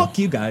 No. Fuck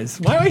you guys.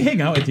 Why do I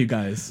hang out with you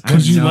guys?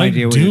 Because you no like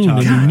idea what you're Dune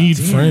and talking you need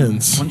Damn,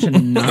 friends. Bunch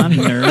of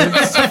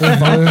non-nerds.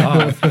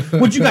 Fuck off.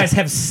 Would you guys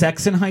have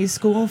sex in high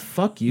school?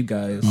 Fuck you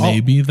guys.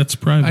 Maybe that's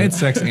private. I had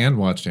sex and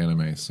watched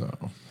anime, so.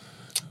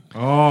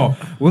 Oh,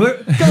 well, look,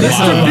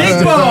 Mr.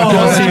 Big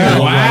Balls here.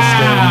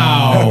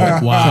 Wow.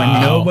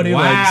 Wow. Nobody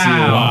likes you.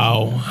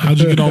 Wow. How'd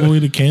you get all the way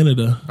to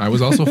Canada? I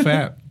was also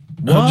fat.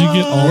 How'd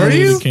you get all the Were way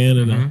you? to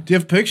Canada? Do you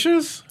have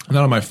pictures?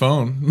 Not on my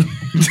phone.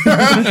 You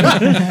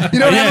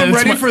don't have them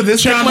ready for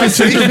this Check my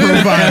conversation?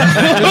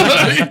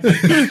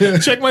 Tinder.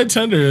 Check my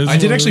Tinder. I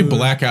did actually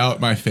black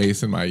out my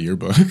face in my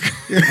yearbook.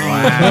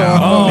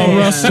 Oh,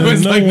 Rustin, It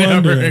was no like never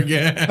wonder.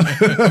 again.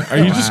 Are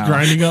you just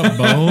grinding up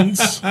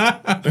bones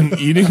and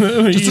eating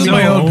them? Are Just you in eating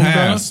my your own own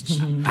past.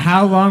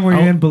 How long were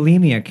you in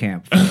bulimia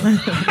camp?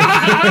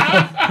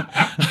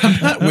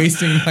 I'm not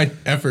wasting my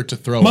effort to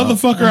throw up.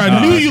 Motherfucker,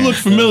 I knew you looked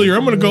familiar.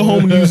 I'm going to go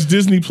home and use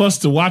Disney Plus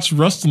to watch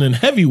Rustin and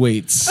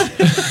Heavyweights.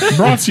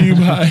 Brought to you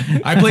by...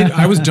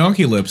 I was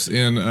Donkey Lips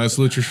in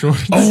Salute Your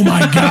Shorts. Oh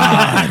my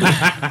God.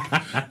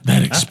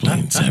 That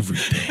explains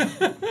everything.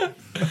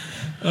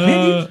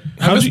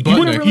 was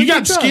Buttnick. You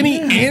got skinny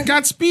and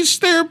got speech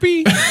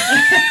therapy? It's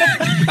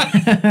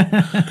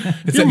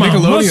that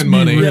Nickelodeon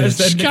money.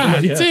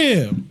 God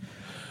damn.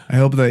 I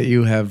hope that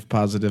you have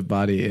positive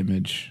body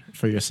image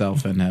for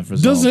yourself and have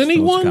resolved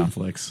anyone? those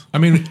conflicts. I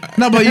mean,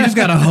 No, but you just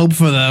gotta hope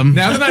for them.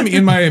 now that I'm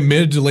in my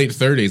mid to late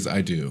 30s,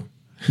 I do.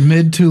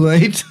 Mid too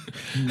late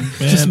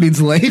just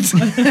means late.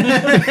 No,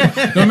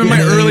 I'm in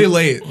my early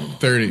late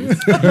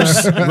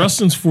 30s.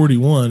 Rustin's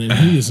 41 and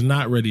he is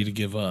not ready to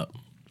give up.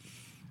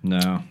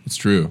 No. It's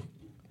true.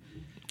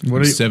 What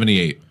I'm are you?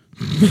 78.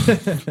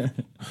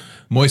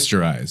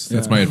 Moisturize.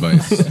 That's my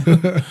advice.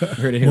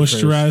 Heard it here first.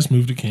 Moisturize,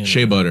 move to Canada.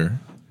 Shea butter.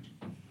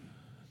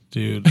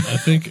 Dude, I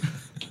think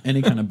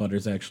Any kind of butter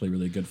is actually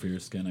really good for your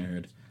skin. I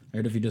heard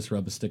if you just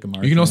rub a stick of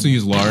margarine. You can also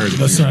use lard.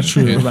 That's not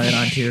true.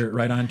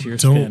 right onto your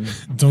skin.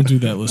 don't do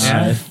that,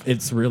 listener.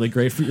 It's really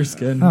great for your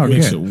skin. Oh, It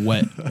makes good. it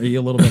wet. Are you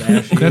a little bit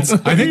ashy?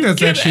 I think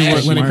that's actually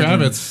what Lenny margarine.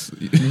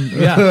 Kravitz.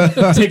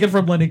 Yeah, take it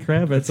from Lenny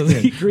Kravitz.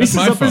 He greases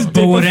my up his fault.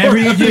 dick But whatever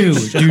you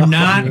before- do, do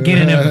not get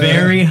in a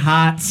very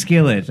hot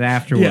skillet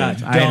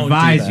afterwards. Yeah, I don't do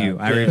advise that. you.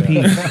 I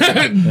repeat.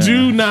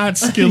 Do not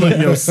skillet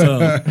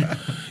yourself.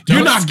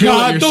 You're not skillet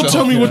God. Don't yourself,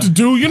 tell me what to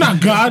do. You're not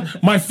God,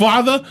 my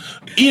father,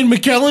 Ian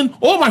McKellen,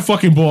 or my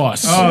fucking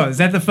boss. Oh, is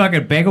that the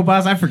fucking bagel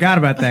boss? I forgot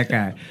about that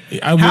guy.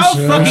 I How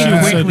wish- fucking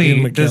I said quickly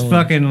Ian does McKellen.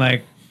 fucking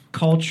like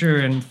culture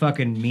and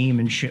fucking meme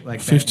and shit like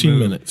that 15 move?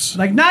 minutes.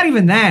 Like not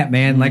even that,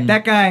 man. Like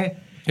that guy.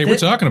 Hey, we're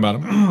talking about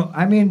him.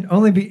 I mean,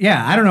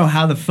 I don't know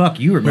how the fuck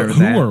you remember Who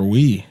that. are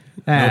we?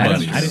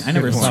 Nobody. I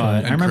never saw it.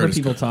 And I remember Curtis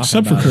people Cook. talking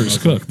Except for about Curtis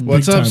it. Cook.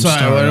 What's big up, time Si?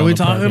 star What are on we the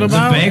talking podcast.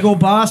 about? Bagel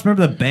boss?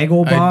 Remember the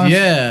bagel boss?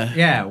 Yeah.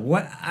 Yeah,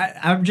 what?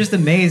 I'm just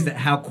amazed at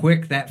how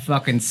quick that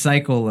fucking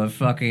cycle of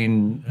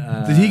fucking.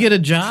 Did he get a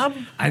job?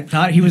 I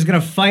thought he was gonna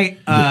fight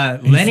he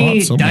Lenny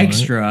fought someone,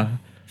 Dykstra,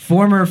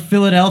 former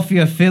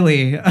Philadelphia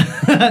Philly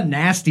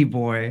nasty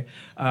boy.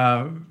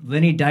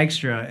 Lenny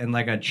Dykstra in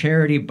like a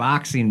charity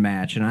boxing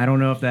match, and I don't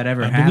know if that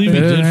ever I happened. believe he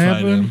Did it did fight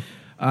happen? him.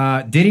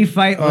 Did he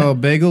fight? Oh,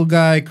 bagel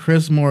guy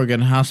Chris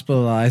Morgan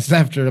hospitalized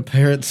after a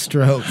parrot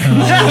stroke.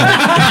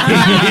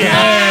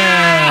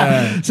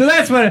 So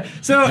that's what.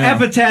 So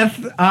epitaph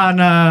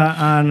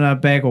on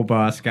Bagel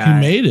Boss guy. He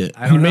made it.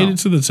 I don't He made know. it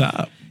to the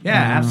top. Yeah,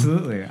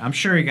 absolutely. I'm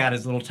sure he got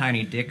his little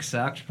tiny dick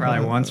sucked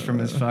probably once from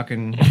his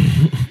fucking.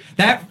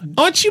 That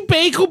Aren't you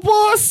Bagel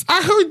Boss?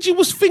 I heard you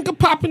was finger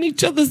popping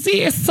each other's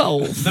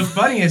assholes. the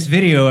funniest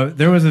video.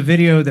 There was a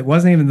video that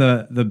wasn't even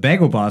the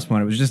Bagel Boss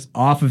one. It was just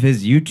off of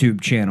his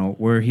YouTube channel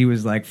where he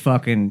was like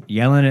fucking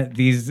yelling at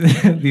these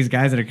these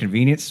guys at a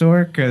convenience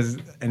store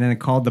and then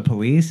called the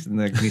police and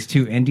these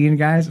two Indian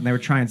guys and they were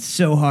trying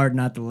so hard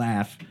not to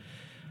laugh.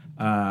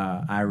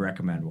 I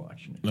recommend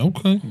watching it.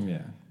 Okay.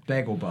 Yeah,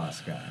 Bagel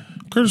Boss guy.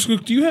 Curtis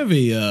Cook, do you have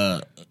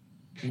a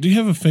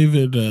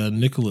favorite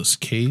Nicolas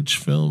Cage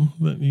film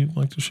that you'd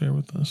like to share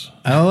with us?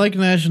 I like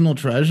National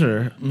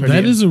Treasure.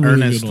 That is a really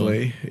good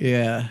earnestly.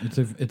 Yeah,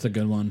 It's a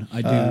good one.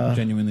 I do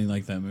genuinely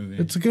like that movie.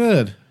 it's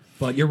good.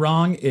 But you're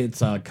wrong. It's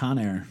Con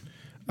Air.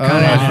 Oh,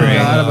 I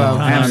forgot about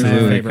Con Air's my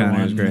Absolutely, favorite Con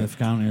Air's one. great. If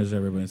Con Air's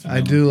everybody's.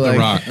 I do like The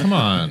Rock. Come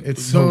on.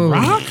 It's so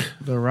Rock?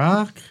 The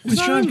Rock. It's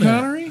Sean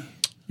Connery?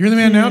 You're the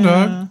man now,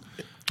 dog.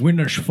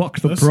 Winners fuck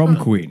the That's prom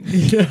not- queen.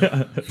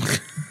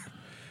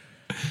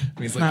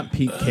 It's not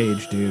Pete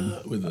Cage, dude.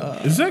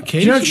 Is that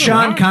Cage? You know, in The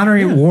Sean Rock?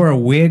 Connery wore a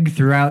wig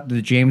throughout the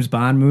James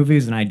Bond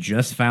movies, and I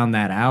just found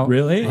that out.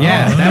 Really?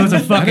 Yeah, that was a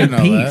fucking know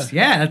piece. that.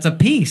 Yeah, that's a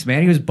piece,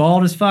 man. He was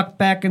bald as fuck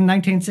back in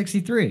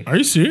 1963. Are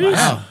you serious?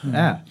 Wow.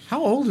 Yeah,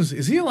 How old is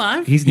he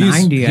alive? he's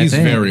 90. He's I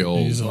think. very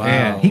old. He's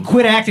Yeah, he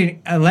quit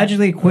acting.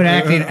 Allegedly, quit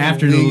acting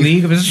after the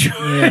League of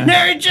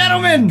Extraordinary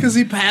Gentlemen. Because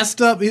he passed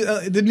up.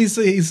 Didn't he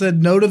say he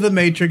said no to the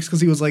Matrix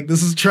because he was like,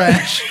 "This is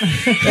trash,"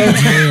 and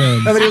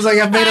then he was like,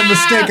 "I've made a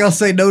mistake. I'll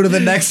say no to the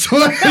next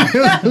one."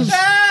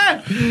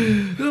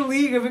 The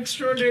League of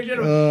Extraordinary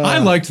Gentlemen. I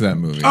liked that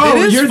movie.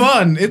 Oh, it is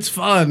fun. It's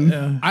fun.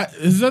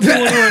 Is that the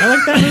one where, I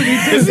like that movie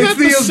too.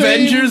 It's the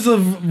Avengers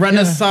of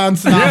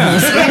Renaissance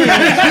novels.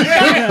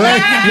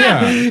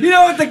 Yeah. You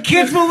know what the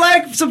kids will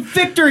like? Some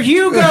Victor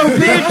Hugo,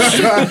 bitch.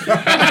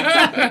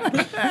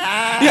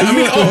 Yeah, I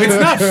mean, it's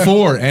not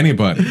for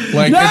anybody.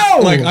 Like, No!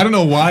 I don't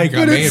know why it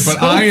got made, it's but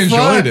so I enjoyed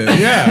fun. it. I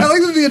Yeah.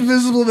 like that the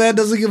Invisible Man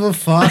doesn't give a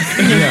fuck.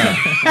 Yeah.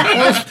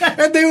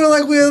 And they were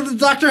like, well,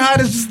 Dr.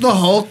 Hyde is just the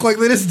Hulk. Like,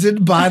 they just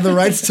didn't buy the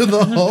rights to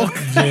the Hulk.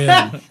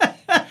 Damn.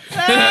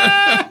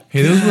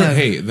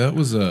 That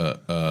was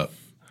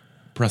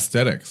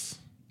prosthetics.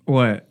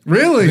 What?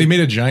 Really? They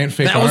made a giant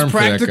fake That was arm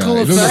practical for that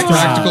guy. This was effects?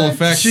 practical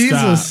effects.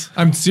 Jesus.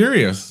 I'm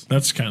serious.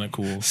 That's kind of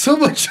cool. So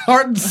much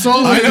heart and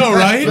soul. I know,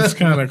 right? That's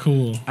kind of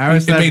cool. I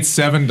always It thought made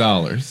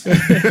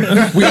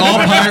 $7. we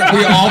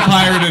all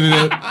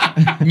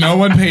pirated it. No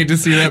one paid to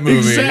see that movie.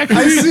 Exactly.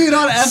 I see it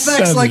on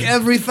FX 7. like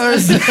every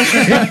Thursday.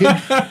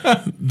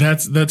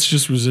 That's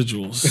just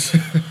residuals.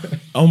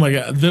 Oh my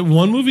god, the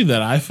one movie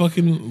that I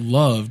fucking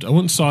loved. I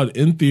went and saw it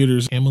in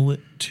theaters.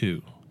 Hamlet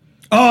 2.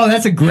 Oh,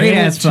 that's a great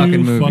ass Hamlet 2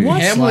 fucking movie. fucking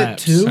Hamlet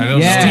slaps. 2? I don't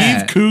Yeah.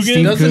 Steve Coogan?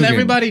 Steve Doesn't Coogan.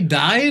 everybody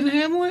die in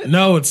Hamlet?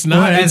 No, it's Well,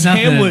 not. it It's has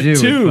nothing Hamlet to do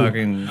 2. with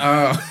fucking.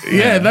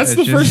 Yeah, that's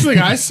it's the first just- thing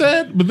I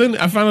said. But then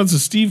I found out it's a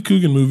Steve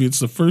Coogan movie. It's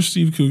the first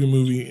Steve Coogan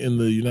movie in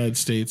the United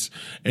States,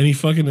 and he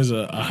fucking is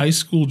a high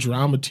school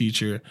drama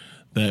teacher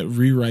that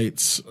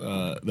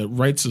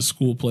writes a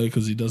school play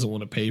because he doesn't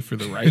want to pay for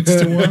the rights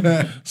to one.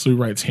 So he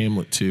writes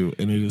Hamlet 2,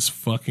 and it is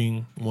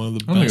fucking one of the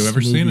don't think best I've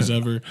ever seen movies it.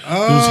 ever.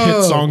 There's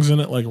hit songs in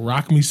it like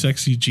 "Rock Me,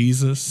 Sexy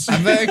Jesus."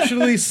 I've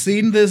actually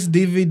seen this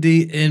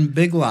DVD in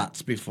Big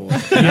Lots before.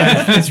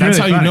 That's really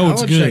how you fun. know I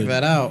it's would good. check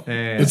that out.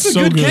 It's It's a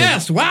so good good.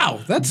 cast.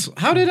 Wow.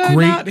 How did I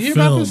Great not hear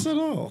film. about this at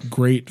all?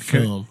 Great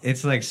film.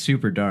 It's like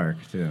super dark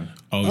too.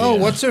 Oh,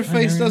 yeah. what's her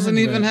face never doesn't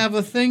heard of even it. have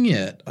a thing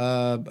yet.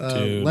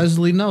 Dude.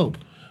 Leslie Knope.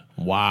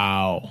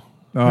 Wow.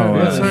 Oh,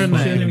 What's her She didn't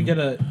name? even get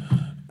a.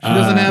 She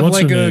doesn't have what's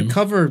like her a name?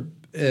 cover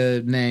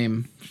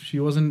name. She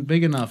wasn't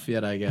big enough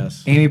yet, I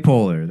guess. Amy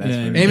Poehler. That's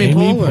Yeah, what Amy Amy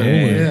Poehler.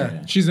 Poehler.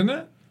 Yeah. She's in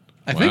that?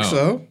 I think Wow.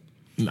 so.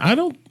 I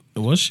don't.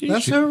 Was she?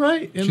 That's her,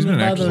 right? she's been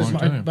an actress a long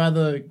time. by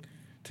the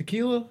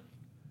tequila.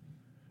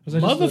 Was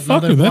that just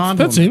another Motherfucker, blonde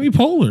that's woman? Amy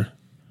Poehler.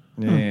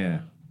 Yeah.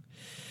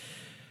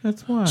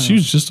 That's why. She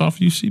was just off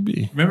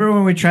UCB. Remember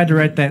when we tried to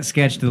write that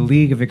sketch, The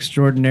League of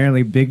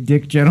Extraordinarily Big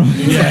Dick Gentlemen?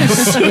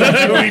 Yes,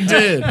 we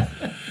did.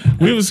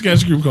 We have a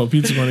sketch group called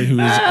Pizza Money who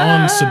is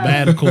on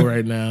sabbatical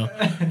right now.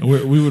 And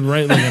we would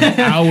write like an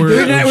hour. we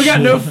of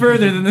got no shit.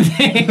 further than the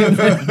name.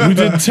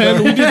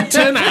 We did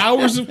 10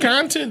 hours of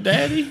content,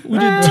 Daddy. We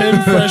did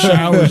 10 fresh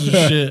hours of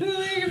shit.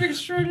 League of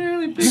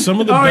Extraordinarily Big Some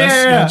of the Oh, best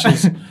yeah.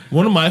 sketches.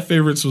 One of my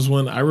favorites was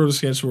when I wrote a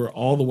sketch where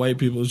all the white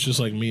people, it was just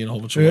like me and a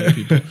whole bunch of white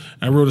people.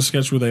 I wrote a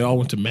sketch where they all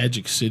went to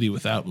Magic City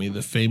without me,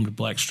 the famed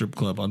black strip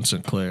club on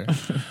St. Clair.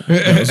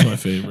 That was my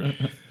favorite.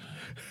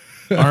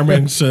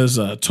 Armin says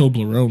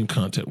Toblerone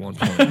cunt at one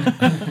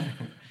point.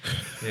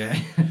 Yeah.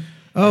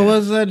 Oh,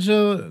 what's that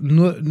show?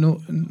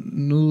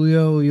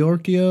 Neo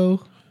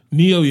Yorkio?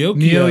 Neo Yokio.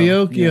 Neo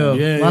Yokio.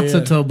 Yeah, yeah, Lots yeah.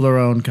 of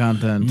Toblerone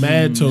content.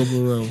 Mad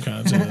Toblerone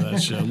content of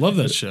that show. Love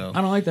that show.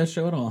 I don't like that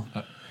show at all.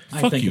 I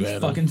fuck think you, it's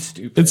Adam. fucking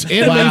stupid. It's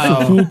anime Wow.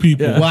 for cool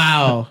people. Yeah.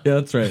 Wow. yeah,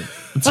 that's right.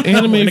 It's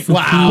anime for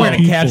Wow. cool Wearing a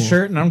people. cat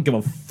shirt and I don't give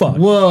a fuck.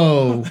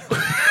 Whoa.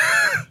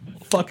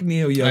 Fuck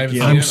Neo I haven't Yokio.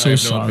 seen I'm it.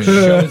 so I have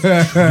no sorry.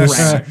 opinion.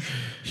 Trash.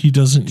 He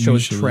doesn't Show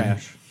is usually.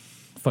 trash.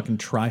 Fucking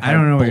try. I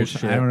don't know what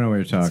bullshit. you're, I don't know what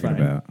you're talking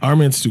fine. about.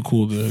 Armin's too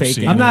cool to have Fake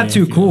seen I'm not Neo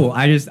too Yokio. cool.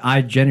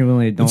 I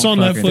genuinely don't. It's on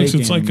fucking- Netflix.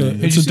 Fake It's like a anime.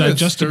 Did it's you a see that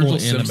digestible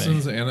Sturgill anime.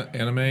 Simpsons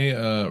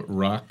anime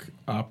rock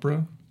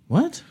opera?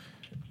 What?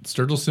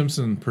 Sturgill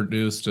Simpson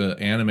produced an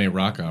anime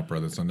rock opera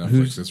that's on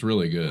Netflix. It's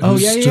really good. Oh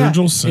Who's yeah, yeah.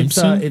 Sturgill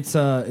Simpson? It's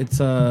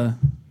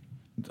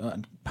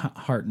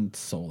Heart and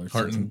Soul or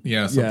Heart something. and-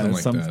 yeah, something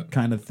like some that.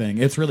 kind of thing.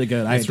 It's really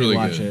good. I It's did really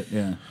watch good. it.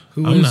 Yeah.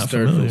 Who I'm is not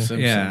familiar. Sturgill Simpson?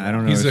 Yeah, I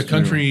don't know. He's a It's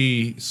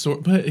country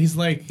sort, but he's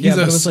like Yeah, he's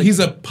but it was like- he's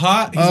a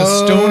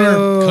stoner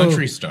Oh.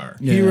 country star.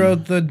 Yeah. He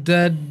wrote the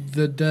dead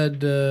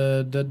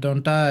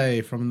don't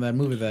die from that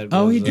movie that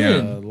Oh, was, he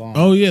did. long.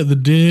 Oh yeah, the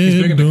dead.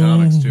 He's big into don't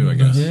comics too, I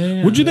guess.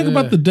 Yeah. What'd you think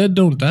about the Dead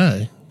Don't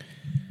Die?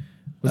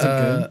 Was it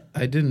good?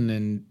 I didn't,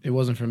 and it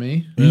wasn't for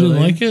me. You didn't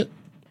like it?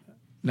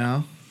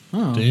 No.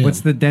 Oh. Damn.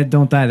 What's the Dead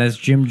Don't Die? That's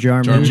Jim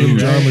Jarmusch. Jim Jarmusch.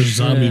 Jarmusch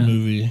zombie Yeah.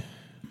 movie?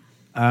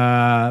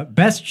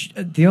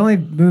 The only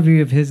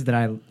movie of his that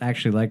I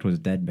actually liked was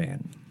Dead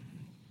Man.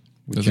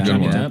 That's a good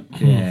one. Depp?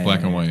 Yeah.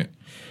 Black and white.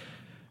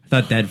 I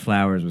thought Dead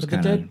Flowers was But the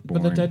kind dead, of but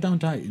boring. the Dead Don't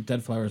Die.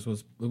 Dead Flowers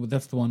was.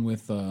 That's the one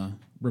with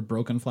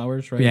Broken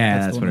Flowers, right? Yeah,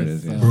 the that's one what it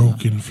with, is, yeah.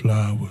 Broken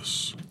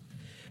Flowers.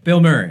 Bill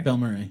Murray. Bill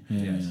Murray.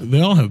 Yeah, yeah. They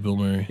all have Bill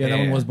Murray. Yeah, that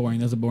one Yeah. was boring.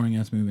 That's a boring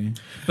ass movie.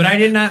 But I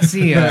did not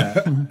see.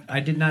 I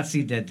did not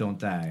see Dead Don't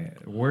Die.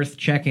 Worth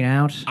checking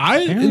out. I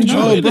Oh,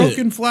 enjoyed it.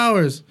 Broken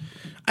Flowers.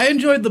 I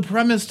enjoyed the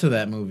premise to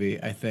that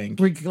movie, I think.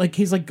 Where, like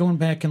he's like going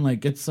back and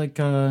like it's like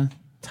top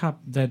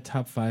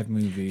 5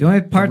 movie. The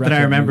only part that I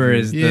record remember movie.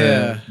 is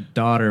Yeah. the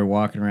daughter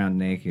walking around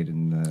naked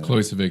in the.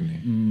 Chloe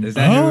Sevigny. Is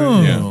that who Oh,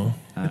 it is? Yeah.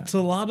 It's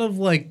a lot of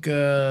like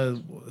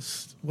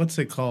what's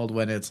it called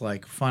when it's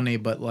like funny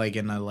but like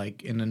in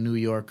a New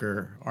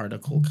Yorker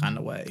article kind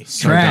of way.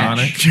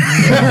 Sardonic.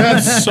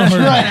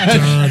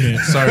 Sardonic.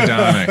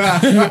 Sardonic.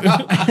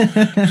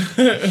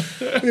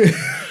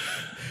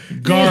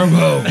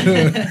 Garbo.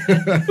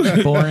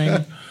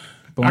 boring.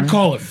 I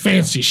call it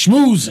fancy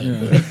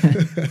schmoozing.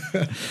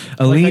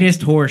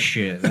 Elitist horse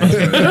shit.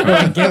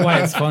 I get why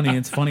it's funny.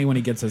 It's funny when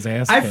he gets his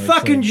ass. I kicked,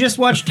 fucking just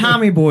watched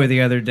Tommy Boy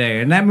the other day,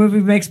 and that movie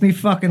makes me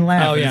fucking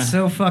laugh. Oh, yeah. It's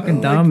so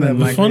fucking dumb, and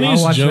The like, I'll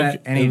funniest watch joke,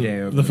 that any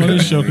day. the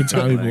funniest joke in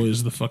Tommy Boy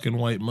is the fucking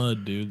white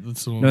mud, dude.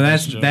 That's the one. No, of the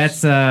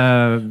that's best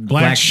jokes.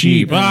 Black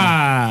Sheep.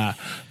 Ah,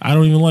 I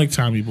don't even like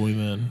Tommy Boy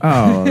then.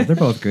 Oh, they're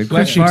both good.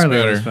 Chris Sheep's Farley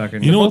better. was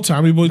fucking. You know what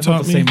Tommy Boy About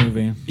taught the me? same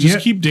movie. Just Yeah.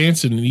 keep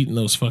dancing and eating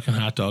those fucking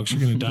hot dogs.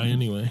 You're gonna die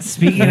anyway.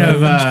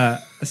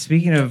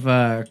 Speaking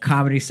of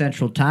Comedy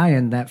Central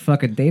tie-in, that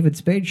fucking David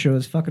Spade show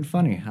is fucking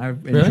funny. I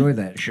enjoy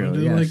that show. I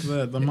do yes.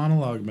 like the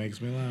monologue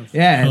makes me laugh.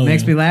 Yeah, it Oh,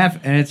 makes yeah. me laugh,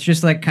 and it's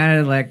just like kind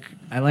of like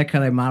I like how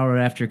they model it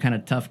after kind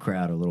of Tough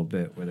Crowd a little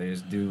bit, where they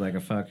just do like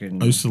a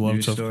fucking. I used to love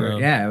news Tough story. Crowd.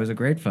 Yeah, it was a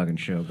great fucking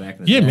show back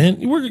in the Yeah, day. man.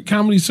 You work at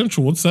Comedy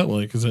Central. What's that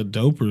like? Is that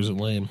dope or is it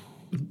lame?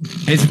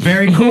 It's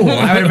very cool.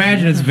 I would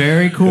imagine it's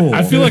very cool.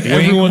 I feel like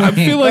everyone. I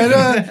feel like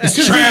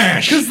it's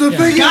trash. Because the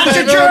thing Gotcha is,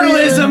 I know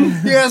journalism.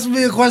 You asked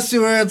me a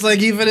question where it's like,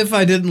 even if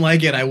I didn't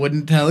like it, I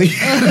wouldn't tell you.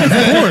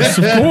 Of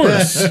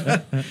course.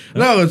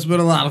 No, it's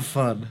been a lot of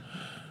fun.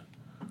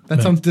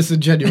 That sounds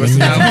disingenuous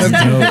now.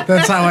 That's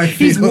That's how I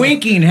feel. He's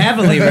winking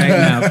heavily right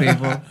now,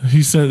 people.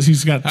 He says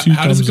he's got two.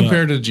 How does it thumbs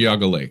compare up. to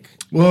Geauga Lake?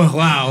 Well,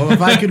 wow.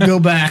 If I could go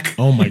back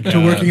Oh my to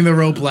god! working the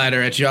rope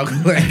ladder at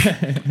Geauga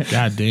Lake.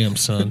 God damn,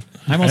 son.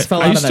 I almost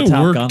fell I out of used that to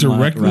Top work Gun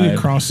directly ride.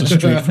 across the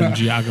street from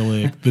Geauga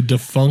Lake, the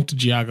defunct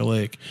Geauga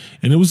Lake,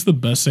 and it was the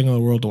best thing in the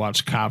world to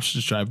watch cops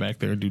just drive back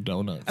there and do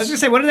donuts. I was gonna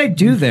say, what do they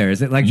do there?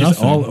 Is it like just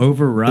Nothing. all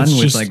overrun It's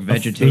with just like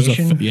there's a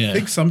vegetation? yeah. I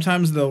think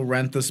sometimes they'll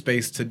rent the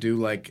space to do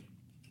like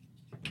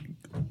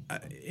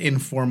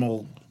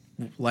informal,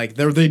 like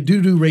they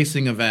do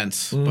racing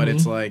events, but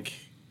it's like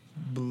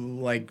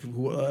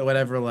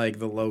whatever, like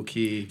the low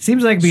key.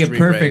 Seems like it'd be a street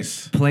perfect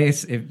race.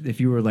 place if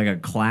you were like a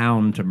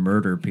clown to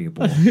murder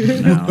people,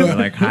 you know, or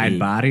like hide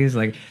bodies.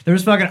 Like there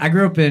was fucking. I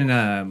grew up in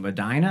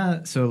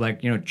Medina, so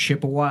like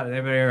Chippewa.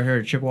 Everybody ever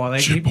heard of Chippewa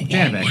Lake?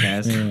 Janovac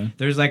has.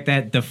 There's like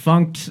that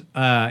defunct.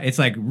 It's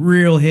like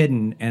real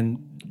hidden,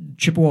 and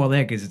Chippewa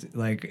Lake is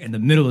like in the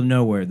middle of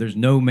nowhere. There's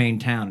no main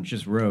town. It's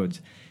just roads.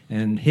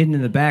 And hidden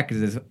in the back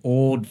is this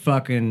old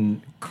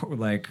fucking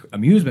like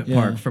amusement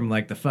park from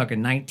like the fucking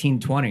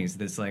 1920s.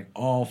 That's like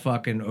all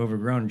fucking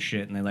overgrown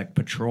shit, and they like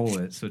patrol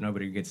it so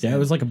nobody gets. Yeah, in. it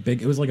was like a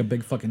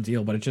big fucking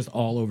deal, but it's just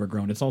all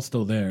overgrown. It's all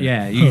still there.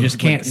 Yeah, you just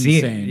can't see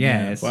insane, it.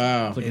 Yeah, yeah. it's,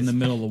 Wow. It's like in the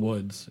middle of the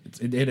woods.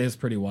 It is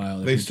pretty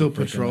wild. They still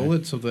patrol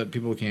it so that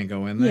people can't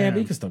go in there. Yeah,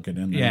 but you can still get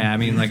in there. yeah. I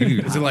mean, like, if you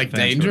Is it like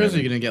dangerous? Are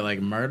you gonna get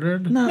like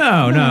murdered?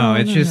 No.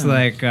 It's just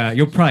like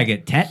you'll probably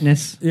get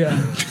tetanus, Yeah.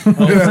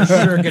 Oh, for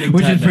sure getting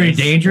which is pretty tetanus.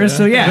 dangerous.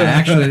 So yeah,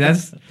 actually,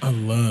 that's I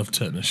love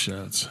tetanus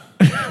shots.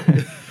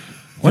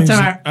 one Things-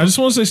 time I just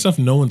want to say stuff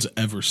no one's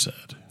ever said.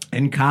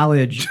 in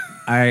college.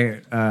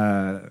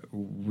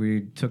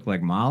 We took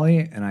like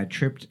Molly, and I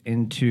tripped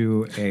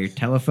into a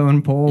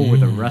telephone pole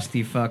with a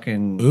rusty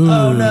fucking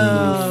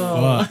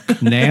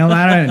Fuck. nail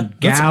on it and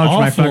That's gouged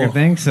my awful. fucking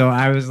thing. So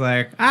I was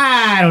like,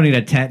 I don't need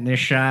a tetanus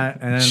shot.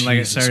 And then like it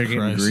Jesus started getting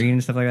Christ. green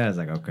and stuff like that. I was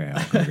like, okay,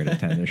 I'll go get a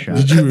tetanus shot.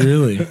 Did you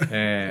really?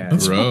 Yeah.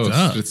 That's Gross. fucked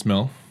up. Did it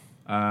smell?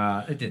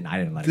 It didn't. I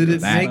didn't let Did it go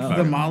it that make far.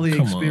 the Molly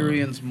Come on.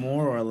 experience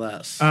more or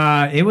less?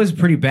 It was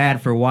pretty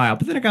bad for a while,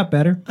 but then it got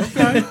better.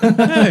 Hey.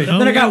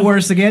 Then it got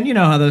worse again. You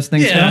know how those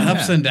things Yeah, go.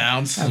 ups and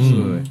downs.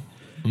 Absolutely.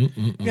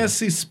 You guys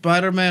see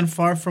Spider-Man: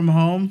 Far From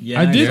Home?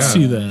 Yeah, I did Yeah.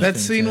 see that. That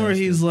scene where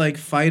he's like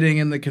fighting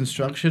in the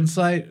construction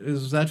site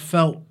that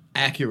felt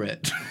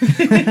accurate.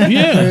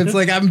 Yeah. It's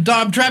like I'm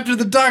trapped in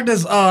the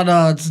darkness. Oh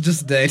no, it's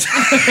just date.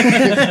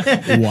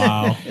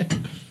 Wow.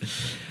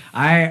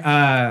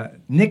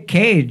 Nick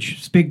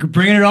Cage,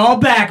 bringing it all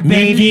back,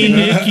 baby.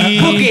 Nicky.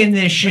 Cooking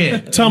this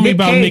shit. Tell me Nick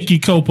about Cage, Nicky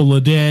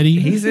Coppola, Daddy.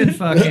 He's in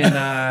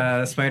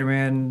fucking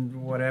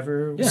Spider-Man,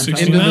 whatever. Yeah.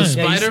 69. Into the Yeah, he's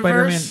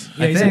Spider-Verse.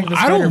 Yeah, he's I in think. the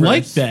I don't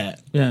like Spider-Verse.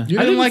 that. Yeah. You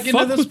I didn't like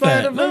fuck Into the with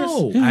that. Spider-Verse?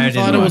 No. I I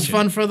thought didn't it was watch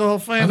fun for the whole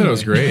family. I thought it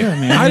was great.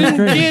 I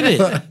didn't get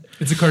it.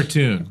 It's a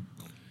cartoon.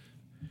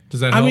 Does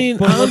that I help? mean,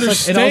 But I it, looks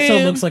understand. like, it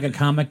also looks like a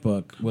comic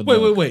book. With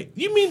Wait.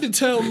 You mean to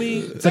tell me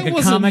It's like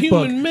a comic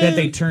book that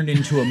they turned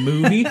into a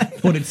movie,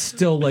 but it's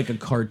still like a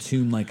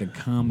cartoon, like a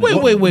comic.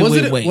 Wait.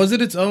 Was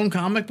it its own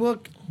comic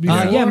book?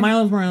 Yeah, before?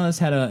 Miles Morales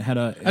had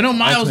a. I know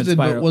Miles Ultimate did,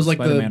 but was like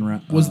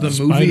Spider-Man was the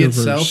movie Spider-Verse.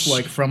 itself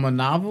like from a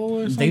novel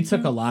or something? They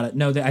took a lot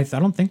of I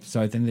don't think so.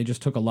 I think they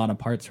just took a lot of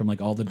parts from like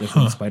all the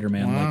different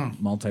Spider-Man like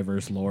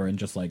multiverse lore and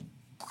just like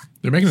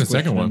They're making the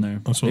switched second it in one. there.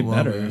 That's what They love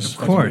better. is. Of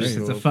course,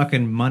 it's a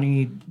fucking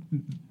money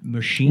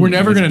machine. We're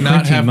never It's going to not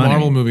printing have money.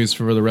 Marvel movies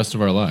for the rest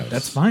of our lives.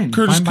 That's fine.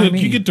 Curtis fine by Cook, me.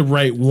 you get to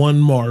write one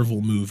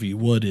Marvel movie.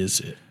 What is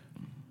it?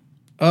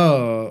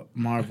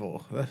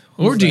 Marvel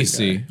or Who's that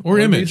DC guy? or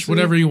Image, DC?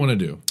 whatever you want to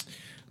do.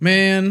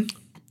 Man,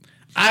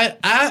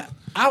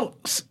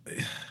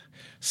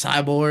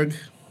 Cyborg.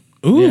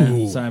 Ooh, Yeah,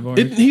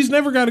 Cyborg. He's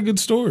never got a good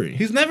story.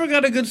 He's never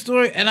got a good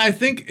story, and I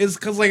think it's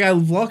because like I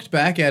looked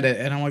back at it,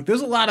 and I'm like,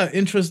 there's a lot of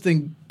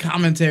interesting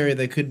commentary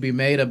that could be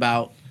made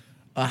about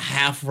a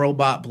half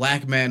robot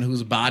black man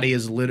whose body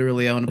is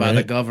literally owned by the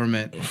Right.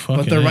 government, but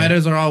Fucking the A.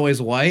 writers are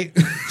always white,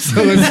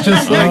 so it's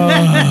just like,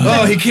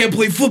 oh, he can't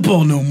play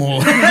football no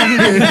more.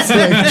 It's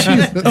like,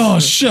 Jesus. Oh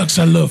shucks,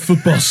 I love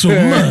football so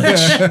much.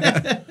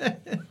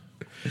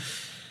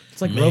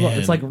 It's like Man,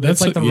 it's like that's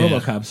the yeah.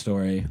 RoboCop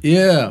story.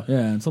 Yeah.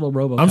 Yeah, it's a little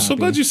RoboCop. I'm so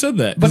glad you said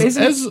that. But 'Cause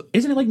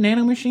isn't it like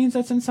nanomachines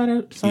that's inside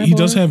a cyborg? He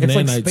does have It's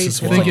like nanites space-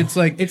 as I well. think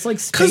it's like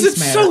space because it's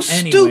matter so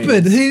anyways.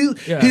 stupid.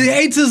 Yeah. He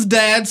hates his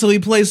dad, so he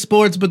plays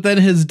sports. But then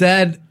his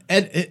dad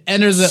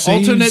enters an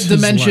Saves alternate his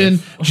dimension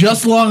life.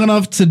 just long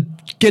enough to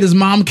get his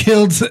mom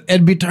killed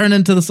and be turned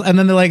into the. And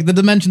then they're like, the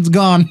dimension's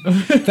gone.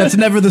 That's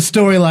never the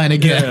storyline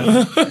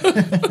again.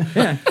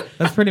 Yeah,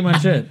 that's pretty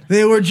much it.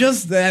 They were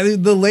just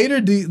the later.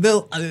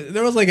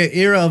 There was like an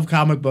era of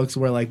comic books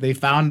where like they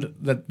found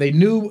that they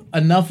knew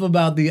enough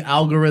about the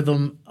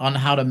algorithm on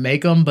how to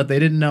make them, but they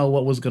didn't know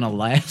what was gonna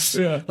last.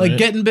 Yeah. Like Right.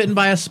 getting bitten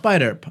by a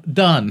spider,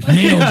 done.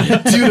 Nailed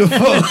it.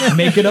 Beautiful.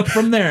 Make it up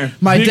from there.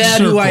 My Big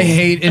dad, who I circle.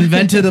 hate,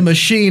 invented a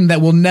machine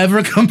that will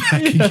never come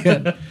back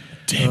again.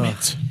 Damn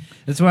it.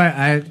 That's why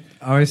I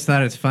always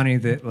thought it's funny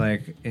that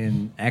like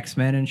in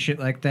X-Men and shit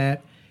like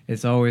that,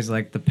 it's always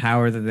like the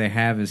power that they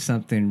have is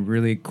something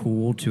really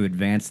cool to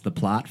advance the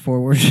plot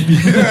forward.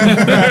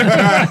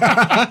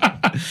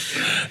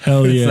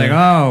 Hell yeah. It's like,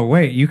 oh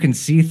wait, you can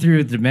see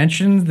through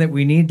dimensions that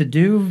we need to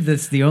do.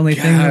 That's the only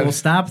thing that God. will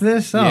stop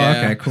this. Oh,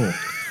 Yeah. okay, cool.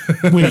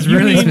 Wait, It's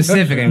really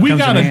specific. And We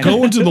comes in gotta handy.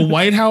 go into the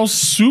White House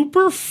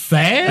super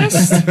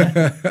fast.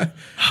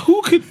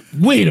 Who could?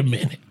 Wait a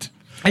minute.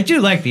 I do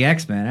like the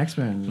X-Men.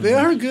 X-Men. They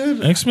are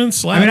good. X-Men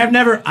slap. I mean,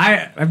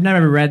 I've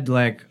never read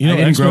like You know, I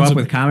didn't grow X-Men's up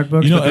with comic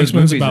books. You know, but those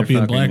X-Men's movies about are being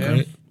fucking- black,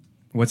 right?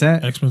 What's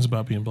that? X-Men's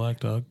about being black,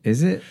 dog.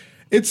 Is it?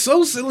 It's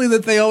so silly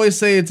that they always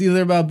say it's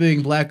either about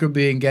being black or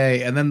being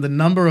gay, and then the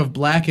number of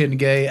black and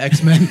gay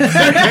X-Men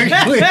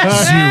actually are.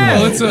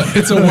 Well,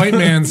 it's a white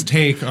man's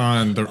take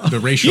on the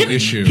racial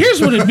issue. Here's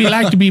what it'd be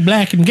like to be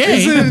black and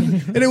gay.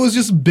 And it was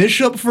just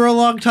Bishop for a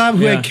long time,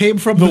 who Yeah. came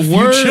from The the,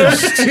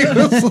 worst. future.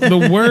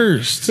 The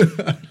worst.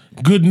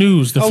 Good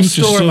news. The Oh,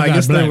 future Storm. still I got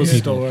guess black there was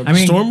people. Storm. I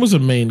mean, Storm was a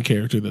main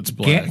character that's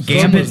black.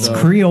 Gambit's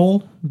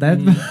Creole. That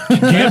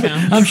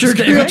I'm sure if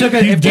Gambit took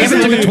a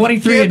definitely-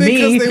 23 Yeah, and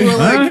me. because they were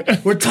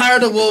like, we're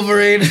tired of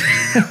Wolverine.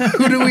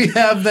 Who do we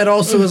have that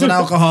also is an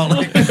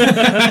alcoholic?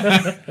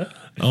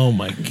 Oh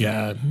my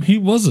god, he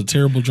was a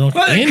terrible drunk.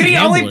 Well, and could he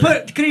only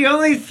gambler. Could he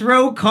only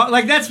throw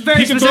like that's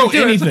very He could specific.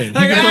 throw too. It's anything.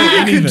 Like, He could throw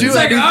anything. It's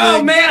like, oh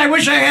anything. man, I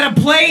wish I had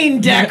a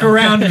plane deck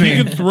around He me.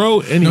 could throw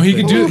anything. No, he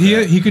could do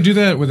he could do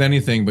that with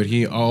anything, but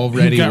he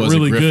already He got was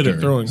really a grifter, good at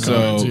throwing so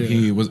cards,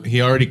 yeah.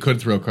 he already could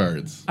throw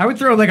cards. I would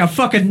throw like a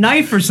fucking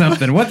knife or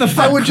something. What the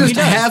fuck? I would just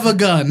have a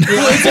gun.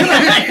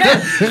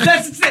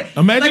 That's it.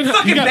 Imagine like how- you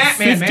fucking got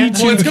Batman, man.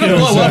 52 Well, it's gonna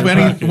kills blow up. in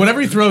Any, pocket.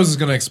 whatever he throws is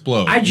gonna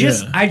explode. I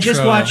just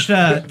So- watched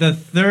the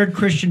third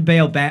Christian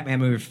Bale Batman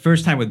movie,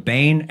 first time with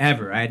Bane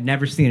ever. I had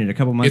never seen it a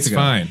couple months It's ago.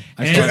 fine.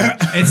 And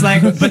it's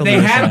like, but they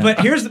have, but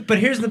here's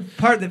the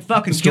part that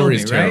fucking The killed story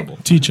me, is right? terrible.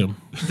 Teach him.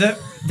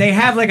 They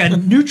have like a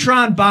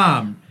neutron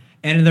bomb,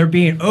 and they're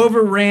being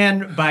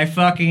overran by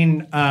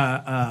fucking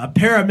a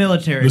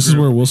paramilitary. This is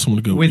group where Wilson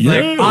would go with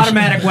yes. like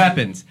automatic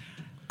weapons.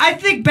 I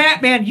think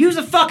Batman use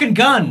a fucking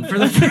gun for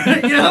the.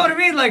 You know what I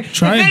mean? Like,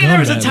 Try if a any gun, there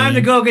was a time Batman.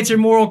 to go against your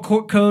moral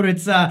code,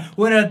 it's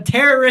when a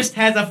terrorist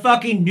has a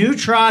fucking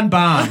neutron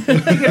bomb. You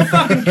can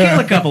fucking kill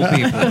a couple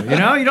people. You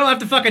know, you don't have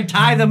to fucking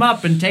tie them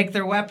up and take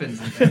their weapons.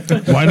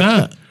 Why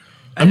not?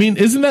 I mean,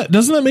 doesn't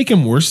that make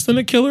him worse than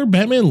a killer?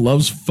 Batman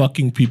loves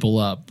fucking people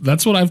up.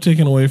 That's what I've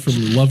taken away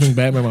from loving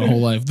Batman my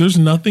whole life. There's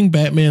nothing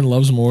Batman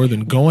loves more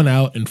than going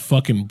out and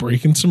fucking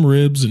breaking some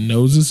ribs and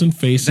noses and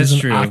faces That's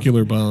and true.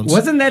 ocular bones.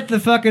 Wasn't that the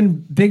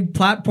fucking big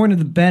plot point of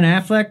the Ben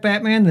Affleck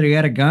Batman that he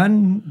had a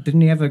gun?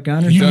 Didn't he have a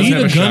gun or You something? need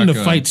have a a gun to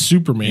shotgun. fight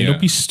Superman. Yeah.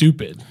 Don't be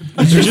stupid.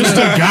 He's just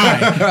a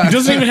guy. He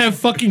doesn't even have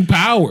fucking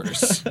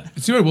powers.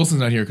 See why Wilson's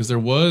not here because there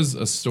was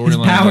a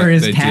storyline. power that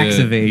is they tax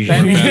did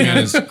evasion. where Batman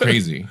is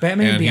crazy,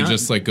 Batman and Beyond- he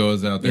just like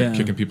goes out there Yeah.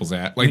 kicking people's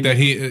ass. Like that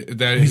He's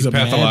he's a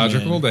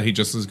pathological. madman. That he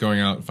just is going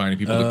out and finding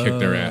people to kick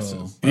their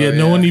asses. Yeah,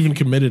 no one even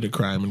committed a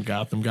crime in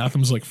Gotham.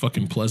 Gotham's like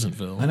fucking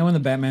Pleasantville. I know in the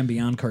Batman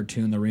Beyond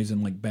cartoon, the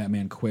reason like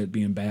Batman quit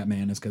being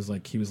Batman is because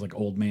like he was like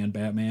old man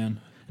Batman.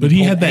 But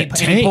he had that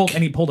tank.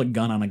 and he pulled a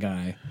gun on a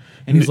guy,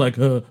 and he's like,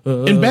 In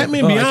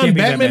Batman I Beyond, can't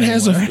be Batman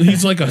has anymore.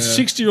 he's like a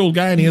 60-year-old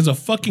guy and he has a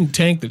fucking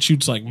tank that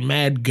shoots like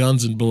mad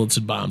guns and bullets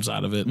and bombs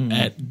out of it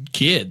at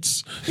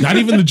kids. Not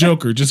even the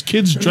Joker, just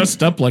kids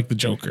dressed up like the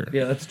Joker.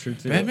 Yeah, that's true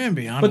too. Batman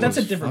Beyond but that's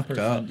a was different fucked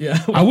person. up. Yeah,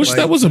 I wish Like-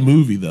 that was a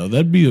movie though.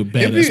 That'd be a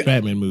badass be-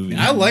 Batman movie.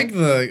 I like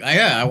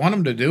I want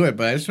him to do it,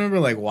 but I just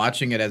remember like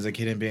watching it as a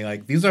kid and being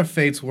like, "These are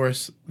fates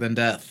worse than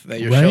death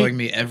that you're Right? showing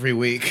me every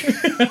week."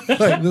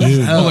 Like, this Dude.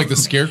 is hell. Oh, like the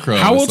Scarecrow.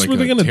 How was else like were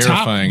they a going to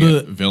top terrifying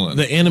the villain?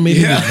 the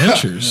animated Yeah.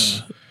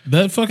 adventures?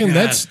 That fucking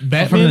that's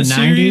Batman From the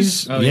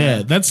series. 90s?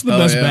 Yeah, that's the Oh,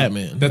 best yeah.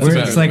 Batman. That's Where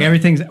about it's like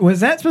everything's. Was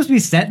that supposed to be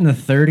set in the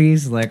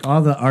 30s? Like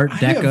all the Art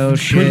Deco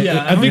shit?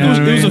 yeah, I think it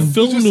was a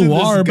film Just in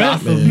noir this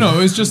Gotham- Batman. No,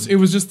 it was just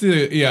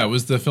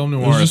the film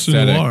noir just a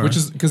aesthetic, noir. which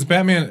is because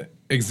Batman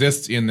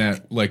exists in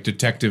that like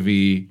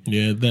detective-y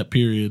Yeah, that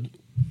period.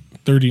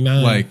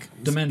 39. like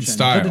Dimension.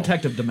 style. The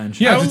detective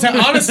dimension. Yeah,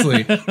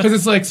 honestly,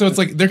 because it's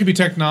like there could be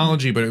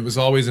technology, but it was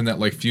always in that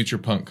like future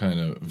punk kind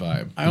of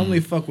vibe. I only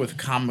fuck with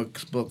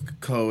comic book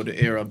code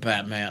era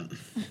Batman.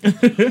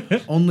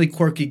 Only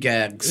quirky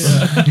gags.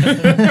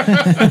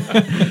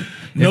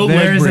 no if there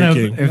leg isn't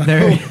breaking. if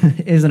there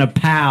isn't a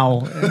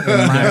POW in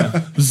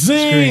my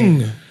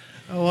Zing!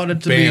 I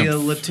wanted to be a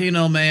Bamf.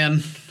 Latino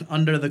man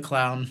under the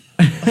clown.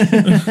 Was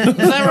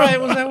that right?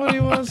 Was that what he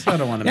was? I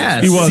don't want to.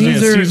 yeah, He was, yeah,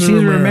 Caesar, Caesar Caesar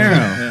Romero.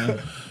 Romero.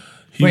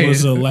 He Wait,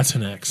 was a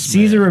Latinx.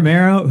 Caesar man.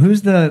 Romero.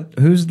 Who's the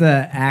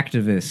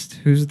activist?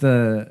 Who's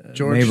the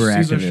George neighbor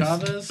Caesar activist?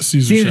 Chavez.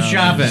 Caesar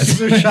Chavez.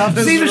 Caesar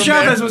Chavez. Caesar Romero.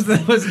 Chavez was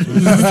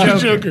the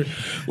Joker.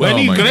 When Oh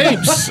he my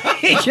God.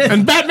 grapes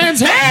and Batman's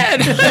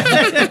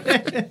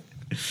head.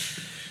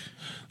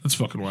 That's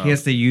fucking wild. He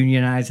has to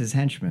unionize his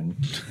henchmen.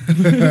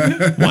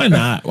 Why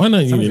not? Why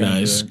not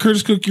unionize? do it.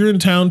 Curtis Cook, you're in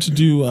town to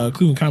do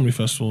Cleveland Comedy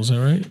Festival, is that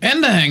right?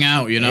 And to hang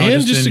out, you know, And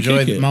just just to to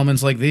enjoy kick it.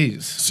 moments like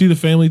these. See the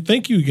family.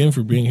 Thank you again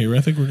for being here.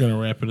 I think we're going to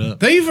wrap it up.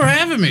 Thank you for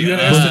having me.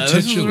 gotta ask the This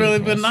has titular really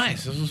question. been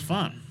nice. This was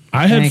fun.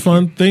 I had Thank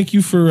fun. Thank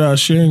you for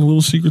sharing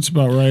little secrets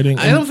about writing.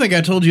 I don't think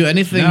I told you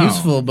anything No.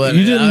 useful, but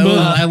You didn't, but-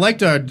 I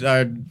liked our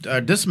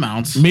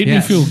dismounts. Made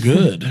Yes. me feel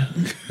good.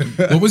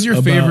 What was your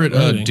About favorite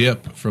writing.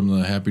 dip from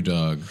the Happy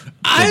Dog?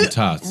 I the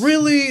tots?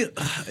 really,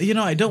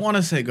 I don't want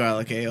to say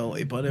garlic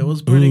aioli, but it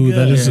was pretty Ooh, good.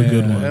 that is a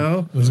good one.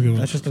 know? That's a good one.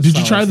 That's just a Did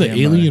you solid try the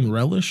standby. alien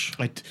relish?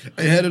 I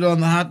had it on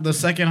the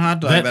second hot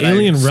dog That that,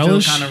 alien I still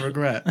relish? kind of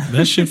regret.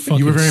 That shit fucking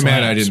You were very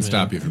mad I slaps, didn't man.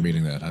 stop you from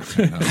eating that.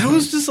 I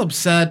was just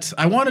upset.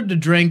 I wanted to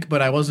drink,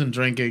 but I wasn't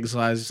drinking, so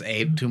I just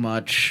ate too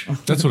much.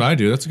 That's what I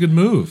do. That's a good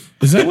move.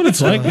 Is that what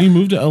it's like when you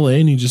move to LA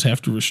and you just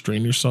have to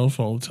restrain yourself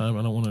all the time?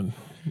 I don't want to.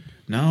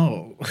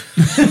 No,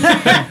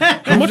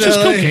 How much is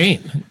LA.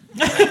 cocaine?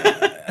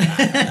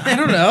 I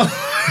don't know.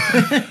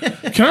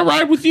 Can I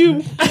ride with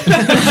you?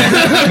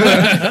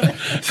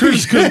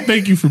 Curtis Cook,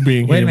 thank you for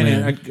being Wait here. a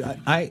man.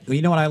 minute.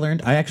 You know what I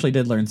learned? I actually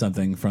did learn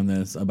something from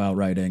this about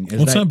writing. Is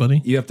What's that,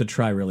 buddy? You have to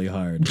try really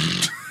hard.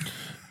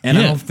 And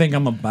I Yeah. don't think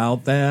I'm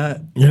about that.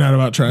 You're not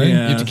about trying?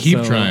 Yeah, You have to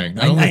keep trying.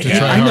 I don't have to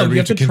try I know, hard, but you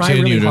have to try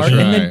continue really to hard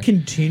and try. then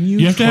continue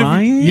You have to have,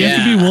 trying. you have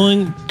to be Yeah.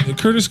 willing.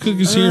 Curtis Cook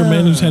is here, a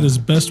man who's had his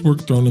best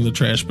work thrown in the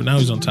trash, but now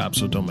he's on top,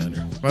 so it don't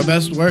matter. My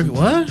best work.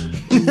 What?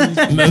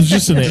 No, it's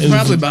just an.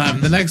 Probably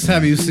behind. The next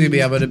time you see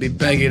me, I'm going to be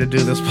begging to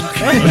do this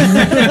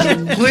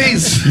podcast.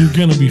 Please. You're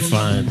gonna be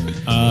fine.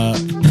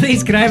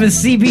 Please, can I have a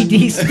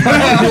CBD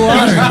sparkling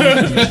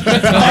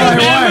water?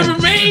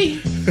 Remember me?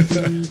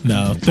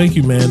 No, thank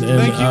you, man, and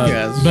Thank you,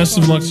 guys. best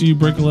of luck to you.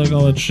 Break a leg,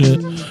 all that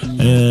shit,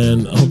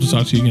 and I hope to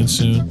talk to you again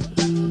soon.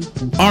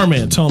 Our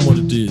man, tell him what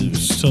it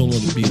is. Tell him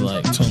what it be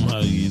like. Tell him how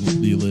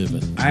you live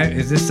it.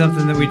 Is this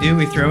something that we do?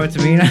 We throw it to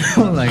me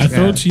now? Like, I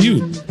throw it to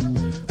you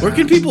Where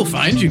can people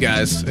find you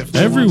guys? If they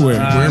everywhere.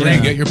 Wherever Yeah.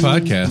 you get your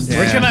podcast.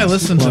 Where can I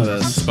listen to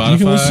this? Spotify. You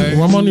can listen.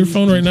 Well, I'm on your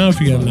phone right now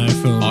if you got an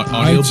iPhone.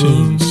 Audio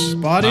Boom.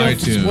 Spotify?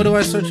 iTunes. What do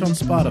I search on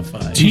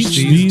Spotify? Teach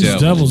these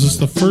devils. It's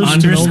the first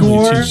and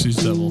Underscore. only Teach These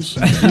Devils.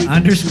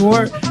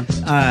 underscore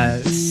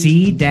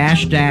C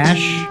dash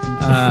dash.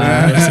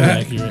 That's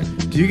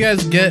inaccurate. Do you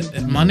guys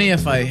get money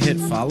if I hit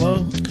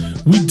follow?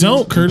 We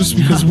don't, Curtis,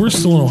 because we're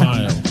still in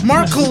Ohio.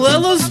 Mark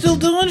Colella's still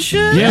doing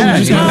shit? Yeah,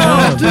 we just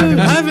had him Oh, on. dude,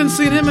 I haven't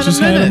seen him in Just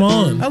a had minute. him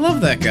on. I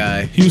love that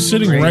guy. He was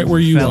sitting Great right where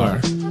you fella.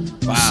 are.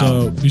 Wow.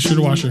 So be sure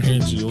to wash your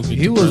hands. You'll get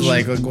He was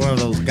depression. like one of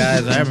those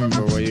guys I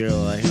remember where you're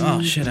like,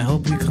 oh shit, I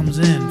hope he comes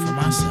in for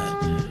my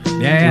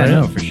set. Yeah, Right.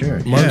 no, for sure.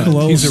 Mark yeah.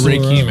 Colella He's a still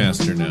Reiki around.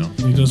 master now.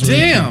 He does Reiki.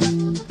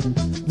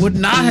 Damn. Would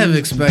not have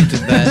expected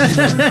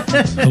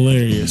that.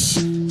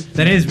 Hilarious.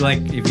 That is like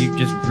if you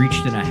just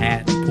reached in a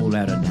hat and pulled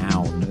out a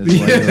noun. That's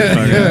what Yeah, it was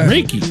like. yeah.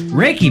 Reiki.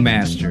 Reiki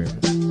master.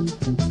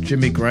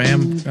 Jimmy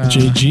Graham.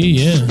 JG,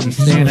 yeah. He's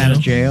staying out of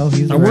jail.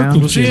 He's I work around.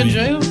 with Was he in Jimmy.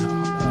 jail?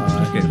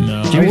 Okay.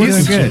 No, Jimmy, I work he's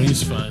with good. Jimmy.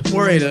 He's fine.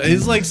 Worried.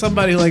 He's like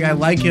somebody like I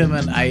like him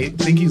and I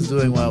think he's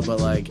doing well, but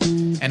like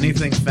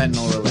anything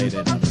fentanyl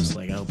related, I'm just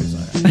like I hope he's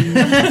alright.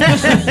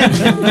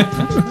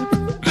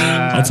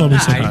 I'll tell him he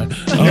said hi.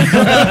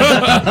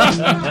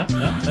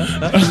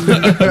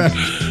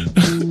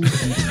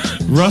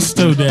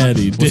 Rusto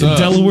Daddy. What's up?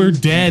 Delaware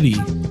Daddy.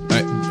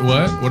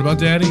 What? What about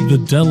Daddy? The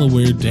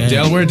Delaware Daddy.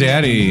 Delaware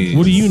Daddy.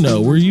 What do you know?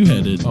 Where are you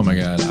headed? Oh my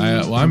God.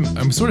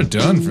 I'm sort of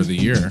done for the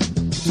year.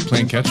 Just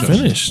playing catch up.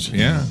 Finished.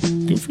 Yeah.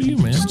 Good for you,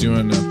 man. Just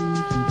doing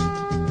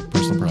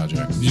personal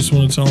projects. You just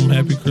want to tell them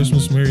Happy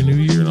Christmas, Merry New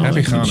Year, and all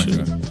Happy that good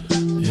Hanukkah. shit.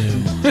 Yeah.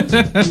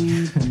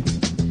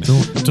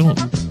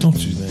 Don't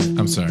do that.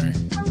 I'm sorry.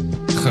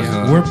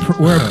 We're a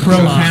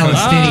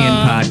pro-Palestinian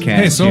podcast.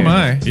 Hey, so am here.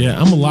 I. Yeah,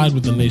 I'm allied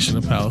with the nation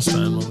of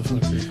Palestine,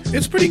 motherfucker.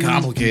 It's pretty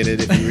complicated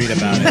if you read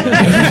about it.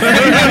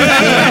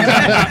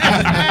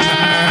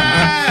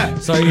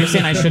 So you're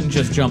saying I shouldn't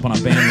just jump on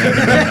a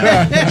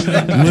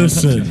bandwagon?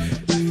 Listen,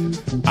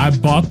 I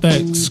bought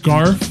that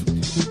scarf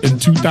in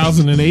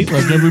 2008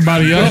 like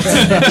everybody else.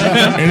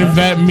 And if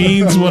that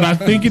means what I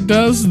think it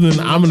does, then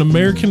I'm an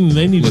American and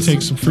they need to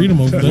take some freedom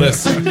over there.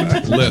 Listen.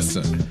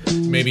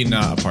 Maybe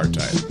not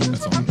apartheid.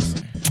 That's all I'm gonna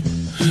say.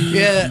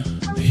 Yeah.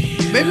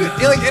 Maybe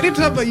like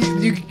anytime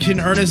you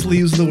can earnestly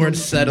use the word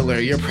settler,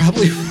 you're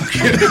probably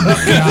fucking.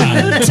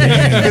 God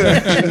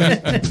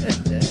damn.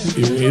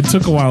 It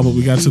took a while, but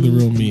we got to the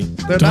real meat.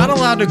 They're not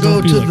allowed to go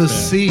don't be to like the that.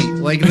 sea.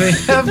 Like they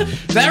have.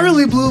 That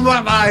really blew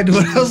my mind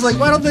when I was like,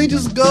 why don't they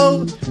just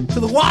go to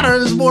the water?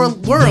 There's more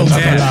worlds.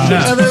 Not allowed.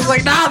 And they're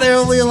like, nah, they're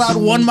only allowed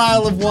 1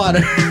 mile of water,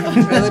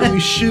 and then we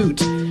shoot.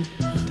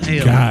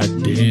 Damn.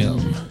 God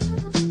damn.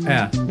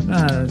 Yeah.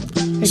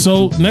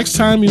 So next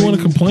time you want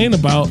to complain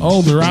about,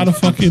 oh, they're out of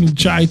fucking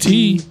chai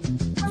tea,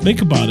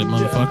 think about it,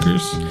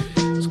 motherfuckers.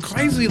 It's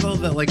crazy though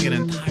that like an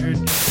entire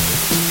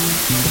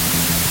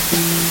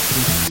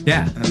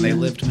Yeah. and they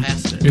lived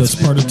past it. That's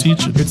part of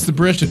teaching. It's the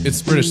British.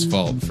 It's British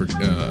fault for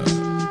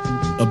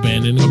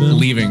Abandoning them.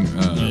 leaving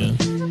Yeah.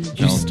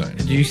 Palestine.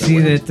 Do you see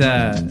that?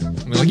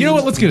 They're like, you know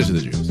what? Let's get it to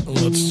the Jews.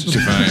 Let's It's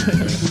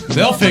fine.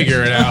 They'll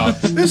figure it out.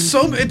 There's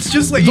so it's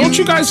just like Don't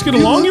you guys get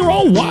along? You're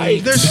all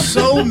white. There's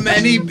so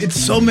many. It's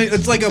so many.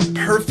 It's like a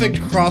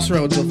perfect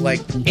crossroads of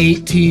like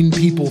 18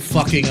 people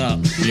fucking up.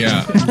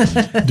 Yeah,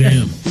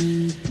 Damn.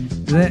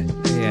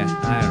 Yeah.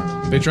 I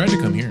don't know. they tried to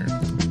come here.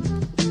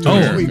 Oh,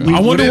 America.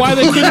 I wonder why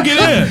they couldn't get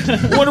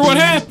in. Wonder what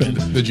happened.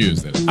 The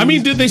Jews did. I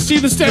mean, did they see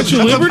the Statue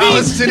of The Liberty?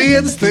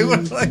 Palestinians, they were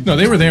like, No,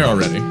 they were there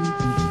already.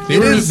 They It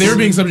were is- they were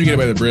being subjugated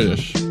by the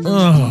British.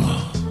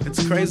 Oh,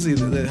 it's crazy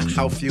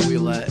how few we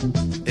let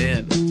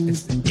in.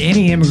 It's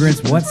any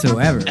immigrants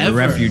whatsoever. Or Ever.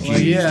 refugees.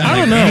 Like, yeah. I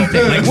don't know.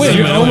 Like, Wait,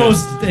 you're wait,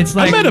 almost. It's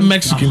like I met a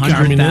Mexican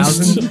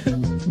 100,000.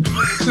 communist.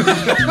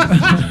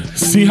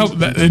 See how?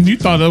 And you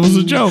thought that was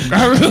a joke.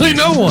 I really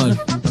know one.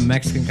 A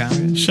Mexican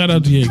communist. Shout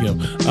out Diego.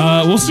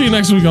 We'll see you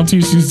next week on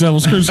TC's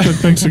Devils. Curtis Cook,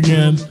 thanks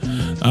again.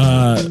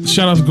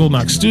 Shout out to Golden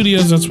Ox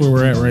Studios. That's where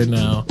we're at right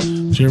now.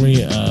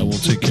 Jeremy will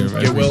take care of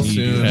everything well you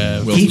soon.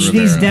 have. Wilson Each of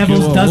these Rivera. devils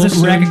Well, doesn't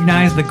Wilson.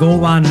 recognize the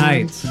Golan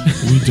Heights.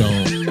 We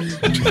don't.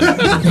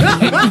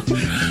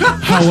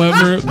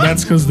 However,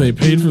 that's because they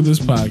paid for this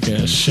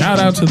podcast. Shout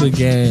out to the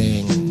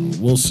gang.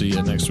 We'll see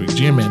you next week.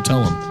 G-Man,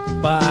 tell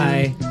them.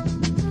 Bye.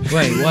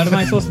 Wait, what am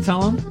I supposed to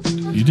tell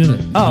him? You did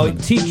it. Oh,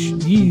 teach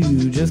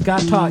you just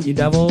got taught, you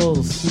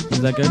devils.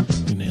 Is that good?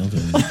 You nailed it.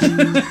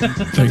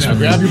 Thanks Now for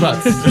grab your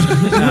butts.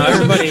 Now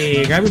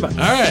everybody, grab your butt.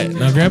 All right,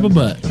 now grab a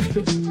butt.